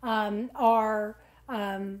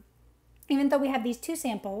even though we have these 2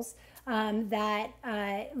 samples that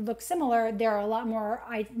look similar, there are a lot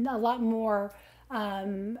more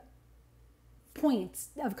points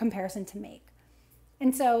of comparison to make.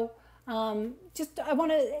 And so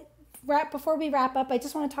before we wrap up, I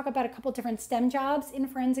just want to talk about a couple different STEM jobs in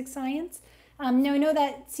forensic science. Now, I know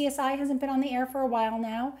that CSI hasn't been on the air for a while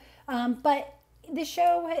now, but this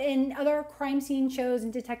show and other crime scene shows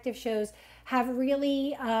and detective shows have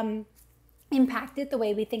really impacted the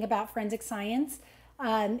way we think about forensic science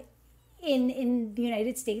in the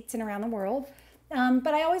United States and around the world.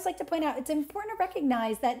 But I always like to point out it's important to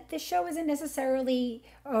recognize that this show isn't necessarily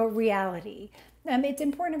a reality. It's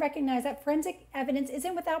important to recognize that forensic evidence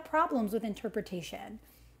isn't without problems with interpretation.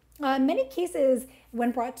 Many cases,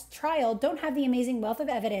 when brought to trial, don't have the amazing wealth of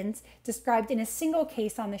evidence described in a single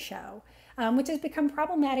case on the show, which has become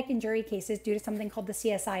problematic in jury cases due to something called the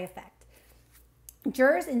CSI effect.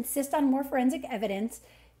 Jurors insist on more forensic evidence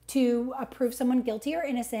to prove someone guilty or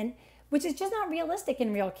innocent, which is just not realistic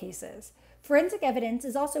in real cases. Forensic evidence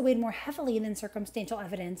is also weighed more heavily than circumstantial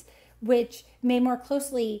evidence, which may more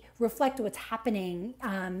closely reflect what's happening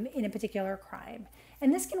in a particular crime.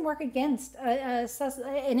 And this can work against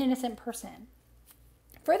an innocent person.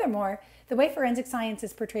 Furthermore, the way forensic science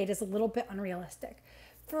is portrayed is a little bit unrealistic.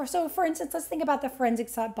 So for instance, let's think about the forensic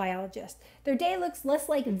biologist. Their day looks less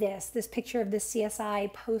like this picture of this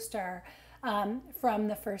CSI poster from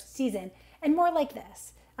the first season, and more like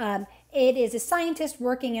this. It is a scientist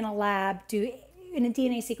working in a lab, in a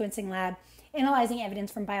DNA sequencing lab, analyzing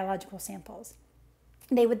evidence from biological samples.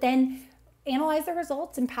 They would then analyze the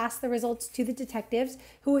results and pass the results to the detectives,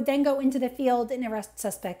 who would then go into the field and arrest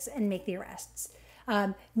suspects and make the arrests.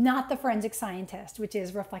 Not the forensic scientist, which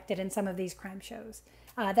is reflected in some of these crime shows.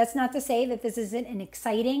 That's not to say that this isn't an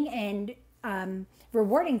exciting and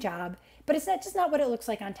rewarding job, but it's just not what it looks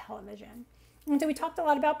like on television. And so we talked a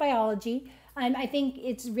lot about biology. I think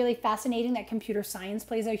it's really fascinating that computer science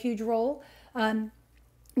plays a huge role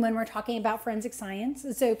when we're talking about forensic science.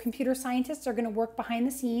 So computer scientists are going to work behind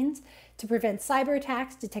the scenes to prevent cyber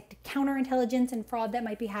attacks, detect counterintelligence and fraud that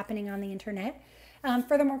might be happening on the internet.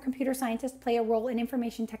 Furthermore, computer scientists play a role in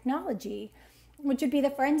information technology, which would be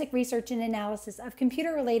the forensic research and analysis of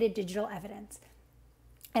computer-related digital evidence.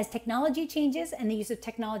 As technology changes and the use of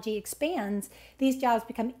technology expands, these jobs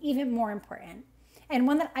become even more important. And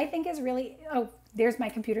one that I think is really, there's my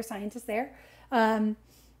computer scientist there. And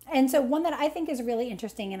so one that I think is really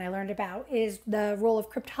interesting and I learned about is the role of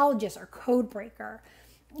cryptologist or code breaker.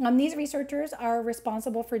 These researchers are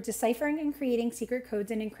responsible for deciphering and creating secret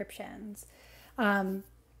codes and encryptions.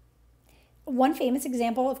 One famous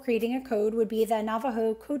example of creating a code would be the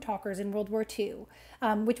Navajo code talkers in World War II,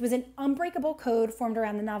 which was an unbreakable code formed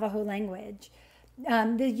around the Navajo language.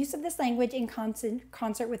 The use of this language in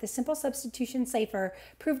concert with a simple substitution cipher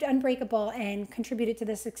proved unbreakable and contributed to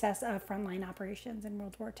the success of frontline operations in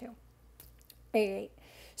World War II. Right.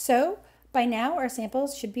 So by now our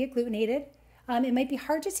samples should be agglutinated. It might be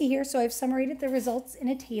hard to see here, so I've summarized the results in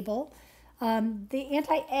a table. The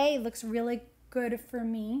anti-A looks really good for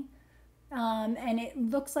me, and it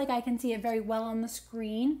looks like I can see it very well on the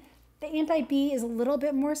screen. The anti-B is a little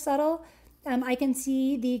bit more subtle. I can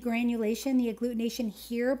see the granulation, the agglutination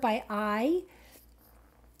here by eye,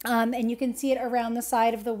 and you can see it around the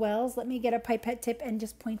side of the wells. Let me get a pipette tip and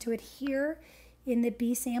just point to it here in the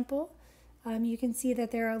B sample. You can see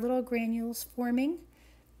that there are little granules forming.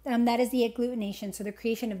 That is the agglutination, so the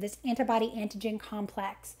creation of this antibody-antigen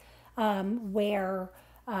complex where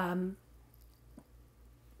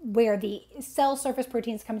the cell surface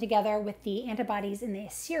proteins come together with the antibodies in the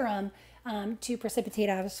serum to precipitate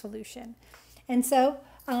out a solution. And so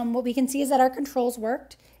what we can see is that our controls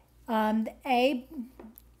worked. The A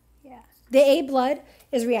blood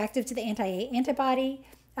is reactive to the anti-A antibody.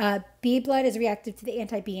 B blood is reactive to the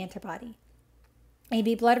anti-B antibody.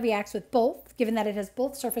 AB blood reacts with both, given that it has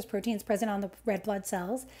both surface proteins present on the red blood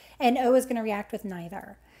cells, and O is going to react with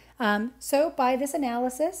neither. So by this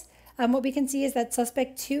analysis, what we can see is that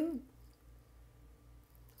suspect 2,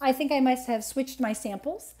 I think I must have switched my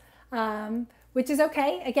samples, which is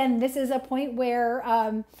okay. Again, this is a point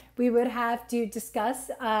where we would have to discuss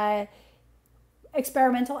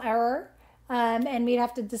experimental error, and we'd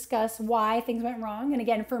have to discuss why things went wrong. And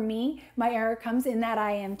again, for me, my error comes in that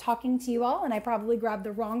I am talking to you all and I probably grabbed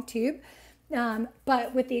the wrong tube.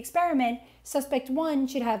 But with the experiment, suspect 1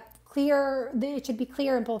 should have it should be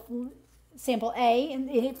clear in both sample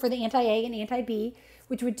A for the anti-A and anti-B,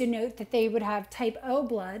 which would denote that they would have type O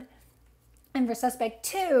blood. And for suspect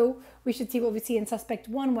 2, we should see what we see in suspect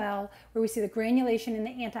 1 well, where we see the granulation in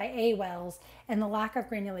the anti-A wells and the lack of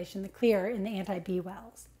granulation, the clear, in the anti-B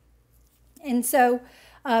wells. And so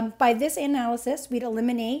by this analysis, we'd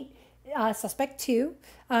eliminate suspect 2,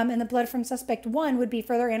 and the blood from suspect 1 would be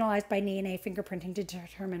further analyzed by DNA fingerprinting to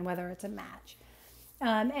determine whether it's a match.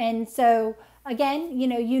 And so again,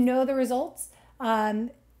 you know the results.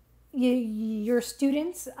 Your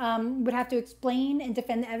students would have to explain and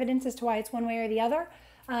defend the evidence as to why it's one way or the other,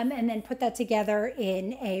 and then put that together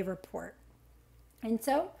in a report. And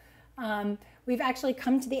so we've actually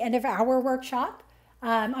come to the end of our workshop.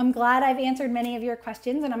 I'm glad I've answered many of your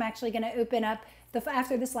questions, and I'm actually going to open up,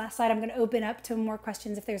 after this last slide, I'm going to open up to more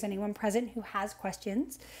questions if there's anyone present who has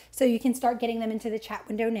questions. So you can start getting them into the chat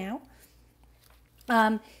window now.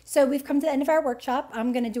 So we've come to the end of our workshop.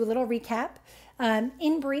 I'm going to do a little recap.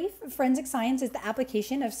 In brief, forensic science is the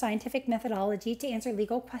application of scientific methodology to answer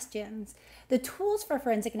legal questions. The tools for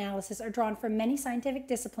forensic analysis are drawn from many scientific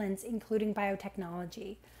disciplines, including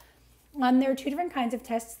biotechnology. There are 2 different kinds of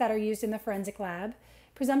tests that are used in the forensic lab.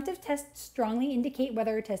 Presumptive tests strongly indicate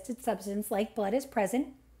whether a tested substance, like blood, is present,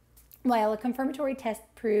 while a confirmatory test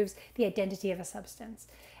proves the identity of a substance.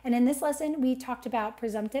 And in this lesson, we talked about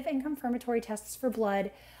presumptive and confirmatory tests for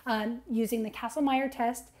blood using the Kastle-Meyer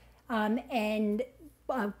test and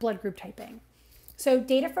blood group typing. So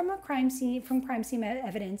data from crime scene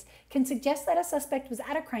evidence can suggest that a suspect was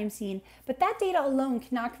at a crime scene, but that data alone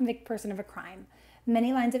cannot convict a person of a crime.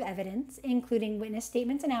 Many lines of evidence, including witness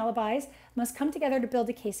statements and alibis, must come together to build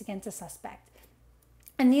a case against a suspect.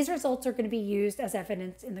 And these results are going to be used as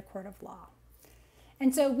evidence in the court of law.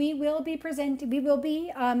 And so we will be posting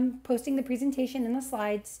the presentation and the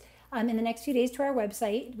slides in the next few days to our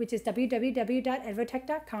website, which is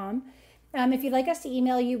www.edvotek.com. If you'd like us to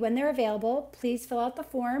email you when they're available, please fill out the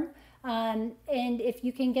form. And if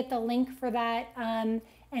you can get the link for that and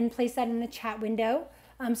place that in the chat window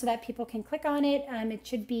so that people can click on it. It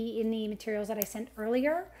should be in the materials that I sent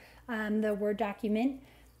earlier, the Word document.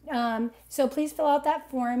 So please fill out that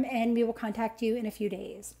form and we will contact you in a few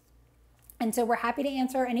days. And so we're happy to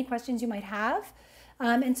answer any questions you might have.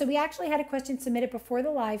 And so we actually had a question submitted before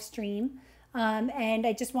the live stream, and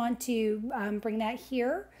I just want to bring that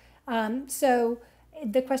here. So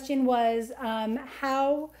the question was,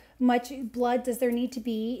 how much blood does there need to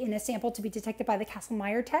be in a sample to be detected by the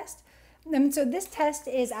Kastle-Meyer test? So this test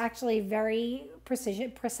is actually very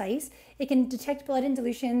precise. It can detect blood in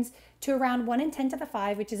dilutions to around 1 in 10 to the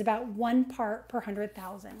 5, which is about 1 part per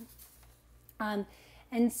 100,000.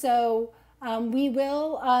 And so we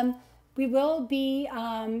will be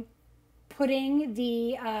putting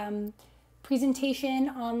the presentation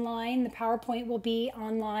online. The PowerPoint will be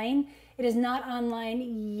online. It is not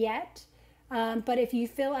online yet, but if you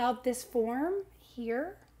fill out this form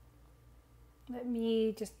here, let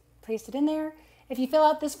me just place it in there. If you fill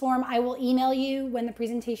out this form, I will email you when the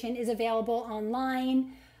presentation is available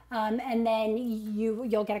online, and then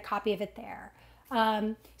you'll get a copy of it there.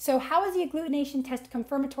 So how is the agglutination test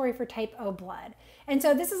confirmatory for type O blood? And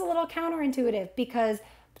so this is a little counterintuitive because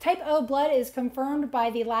type O blood is confirmed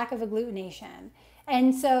by the lack of agglutination.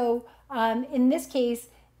 And so in this case,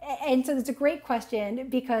 and so it's a great question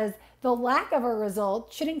because the lack of a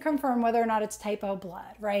result shouldn't confirm whether or not it's type O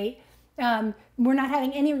blood, right? We're not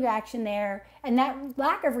having any reaction there, and that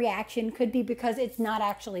lack of reaction could be because it's not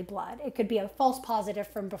actually blood. It could be a false positive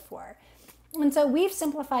from before. And so we've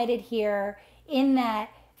simplified it here in that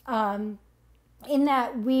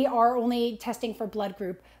we are only testing for blood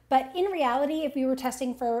group. But in reality, if we were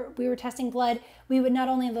testing blood, we would not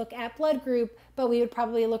only look at blood group, but we would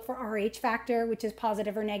probably look for RH factor, which is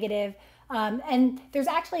positive or negative. And there's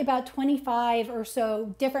actually about 25 or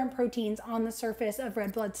so different proteins on the surface of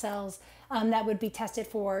red blood cells that would be tested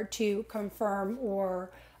for to confirm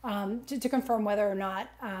or to confirm whether or not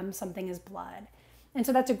something is blood. And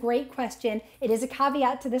so that's a great question. It is a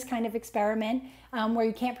caveat to this kind of experiment where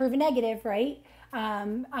you can't prove a negative, right?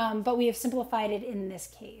 But we have simplified it in this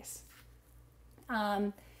case.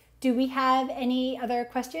 Do we have any other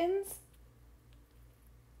questions?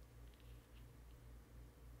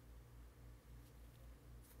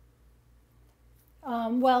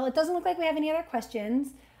 Well, it doesn't look like we have any other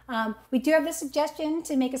questions. We do have the suggestion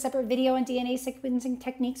to make a separate video on DNA sequencing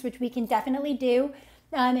techniques, which we can definitely do,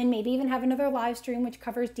 and maybe even have another live stream which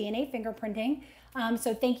covers DNA fingerprinting.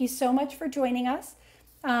 So thank you so much for joining us.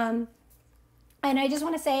 And I just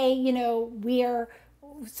want to say, you know, we are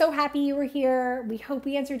so happy you were here. We hope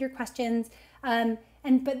we answered your questions. But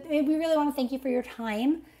we really want to thank you for your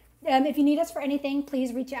time. If you need us for anything,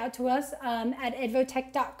 please reach out to us at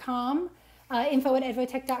edvotek.com.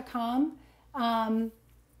 Info@edvotek.com.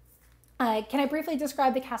 Can I briefly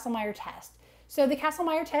describe the Kastle-Meyer test? So the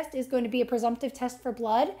Kastle-Meyer test is going to be a presumptive test for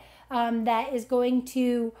blood that is going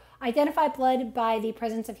to identify blood by the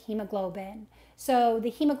presence of hemoglobin. So the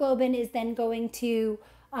hemoglobin is then going to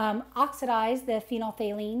oxidize the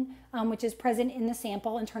phenolphthalein, which is present in the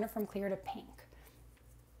sample, and turn it from clear to pink.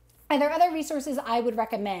 Are there other resources I would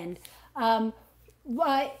recommend? In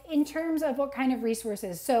terms of what kind of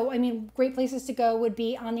resources? So, I mean, great places to go would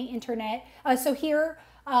be on the internet. So here,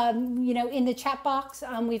 you know, in the chat box,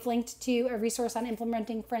 we've linked to a resource on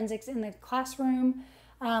implementing forensics in the classroom.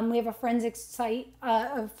 We have a forensics site,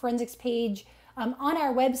 a forensics page on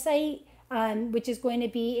our website, which is going to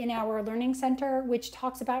be in our learning center, which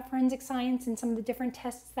talks about forensic science and some of the different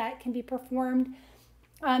tests that can be performed.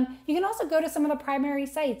 You can also go to some of the primary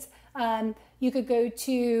sites. You could go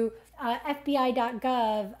to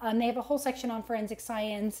FBI.gov. They have a whole section on forensic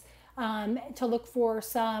science to look for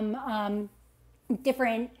some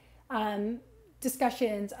different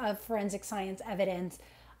discussions of forensic science evidence.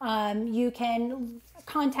 You can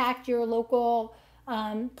contact your local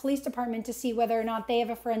police department to see whether or not they have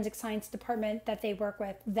a forensic science department that they work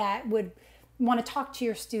with that would want to talk to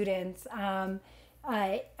your students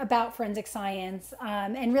about forensic science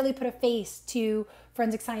and really put a face to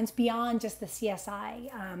forensic science beyond just the CSI,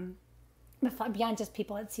 beyond just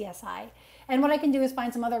people at CSI. And what I can do is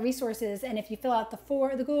find some other resources, and if you fill out the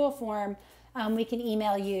Google form, we can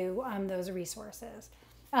email you those resources.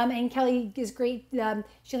 And Kelly is great.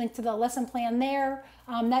 She linked to the lesson plan there.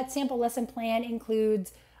 That sample lesson plan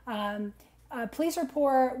includes a police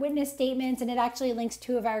report, witness statements, and it actually links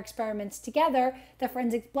two of our experiments together, the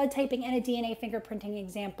forensic blood typing and a DNA fingerprinting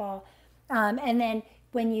example. And then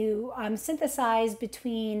when you synthesize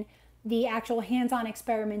between the actual hands-on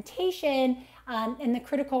experimentation and the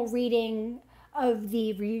critical reading of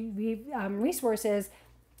the resources,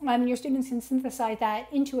 your students can synthesize that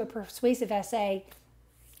into a persuasive essay,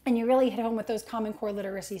 and you really hit home with those Common Core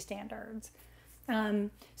literacy standards.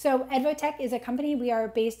 So Edvotek is a company. We are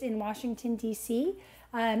based in Washington, D.C.,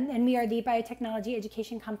 and we are the biotechnology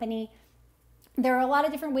education company. There are a lot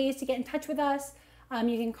of different ways to get in touch with us.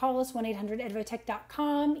 You can call us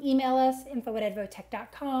 1-800-edvotek.com, email us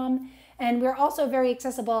info@edvotek.com, and we're also very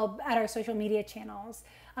accessible at our social media channels,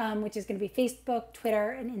 which is going to be Facebook, Twitter,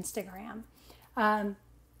 and Instagram.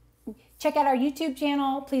 Check out our YouTube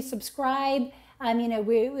channel. Please subscribe. You know,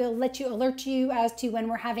 we'll alert you as to when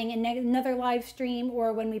we're having another live stream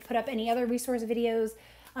or when we put up any other resource videos.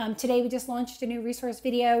 Today we just launched a new resource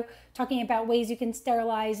video talking about ways you can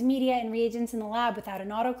sterilize media and reagents in the lab without an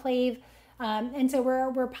autoclave. And so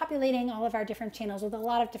we're populating all of our different channels with a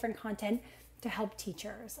lot of different content to help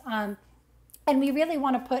teachers. And we really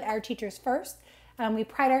want to put our teachers first. We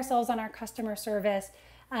pride ourselves on our customer service.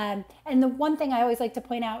 And the one thing I always like to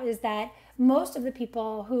point out is that most of the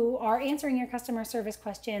people who are answering your customer service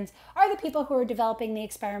questions are the people who are developing the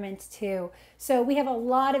experiments too. So we have a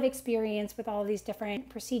lot of experience with all of these different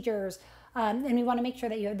procedures, and we want to make sure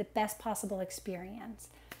that you have the best possible experience.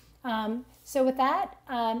 So with that,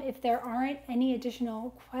 if there aren't any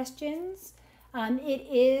additional questions, it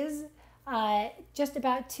is just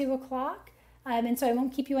about 2 o'clock, and so I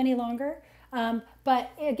won't keep you any longer.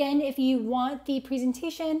 But again, if you want the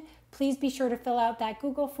presentation, please be sure to fill out that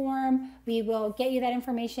Google form. We will get you that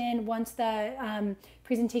information once the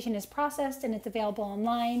presentation is processed and it's available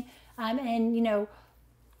online. And you know,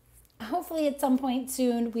 hopefully at some point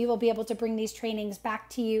soon, we will be able to bring these trainings back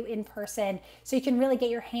to you in person so you can really get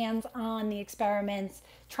your hands on the experiments,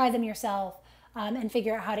 try them yourself, and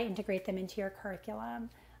figure out how to integrate them into your curriculum.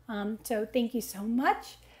 So thank you so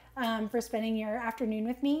much for spending your afternoon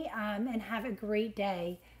with me, and have a great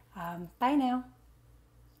day. Bye now.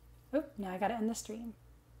 Oh, now I gotta end the stream.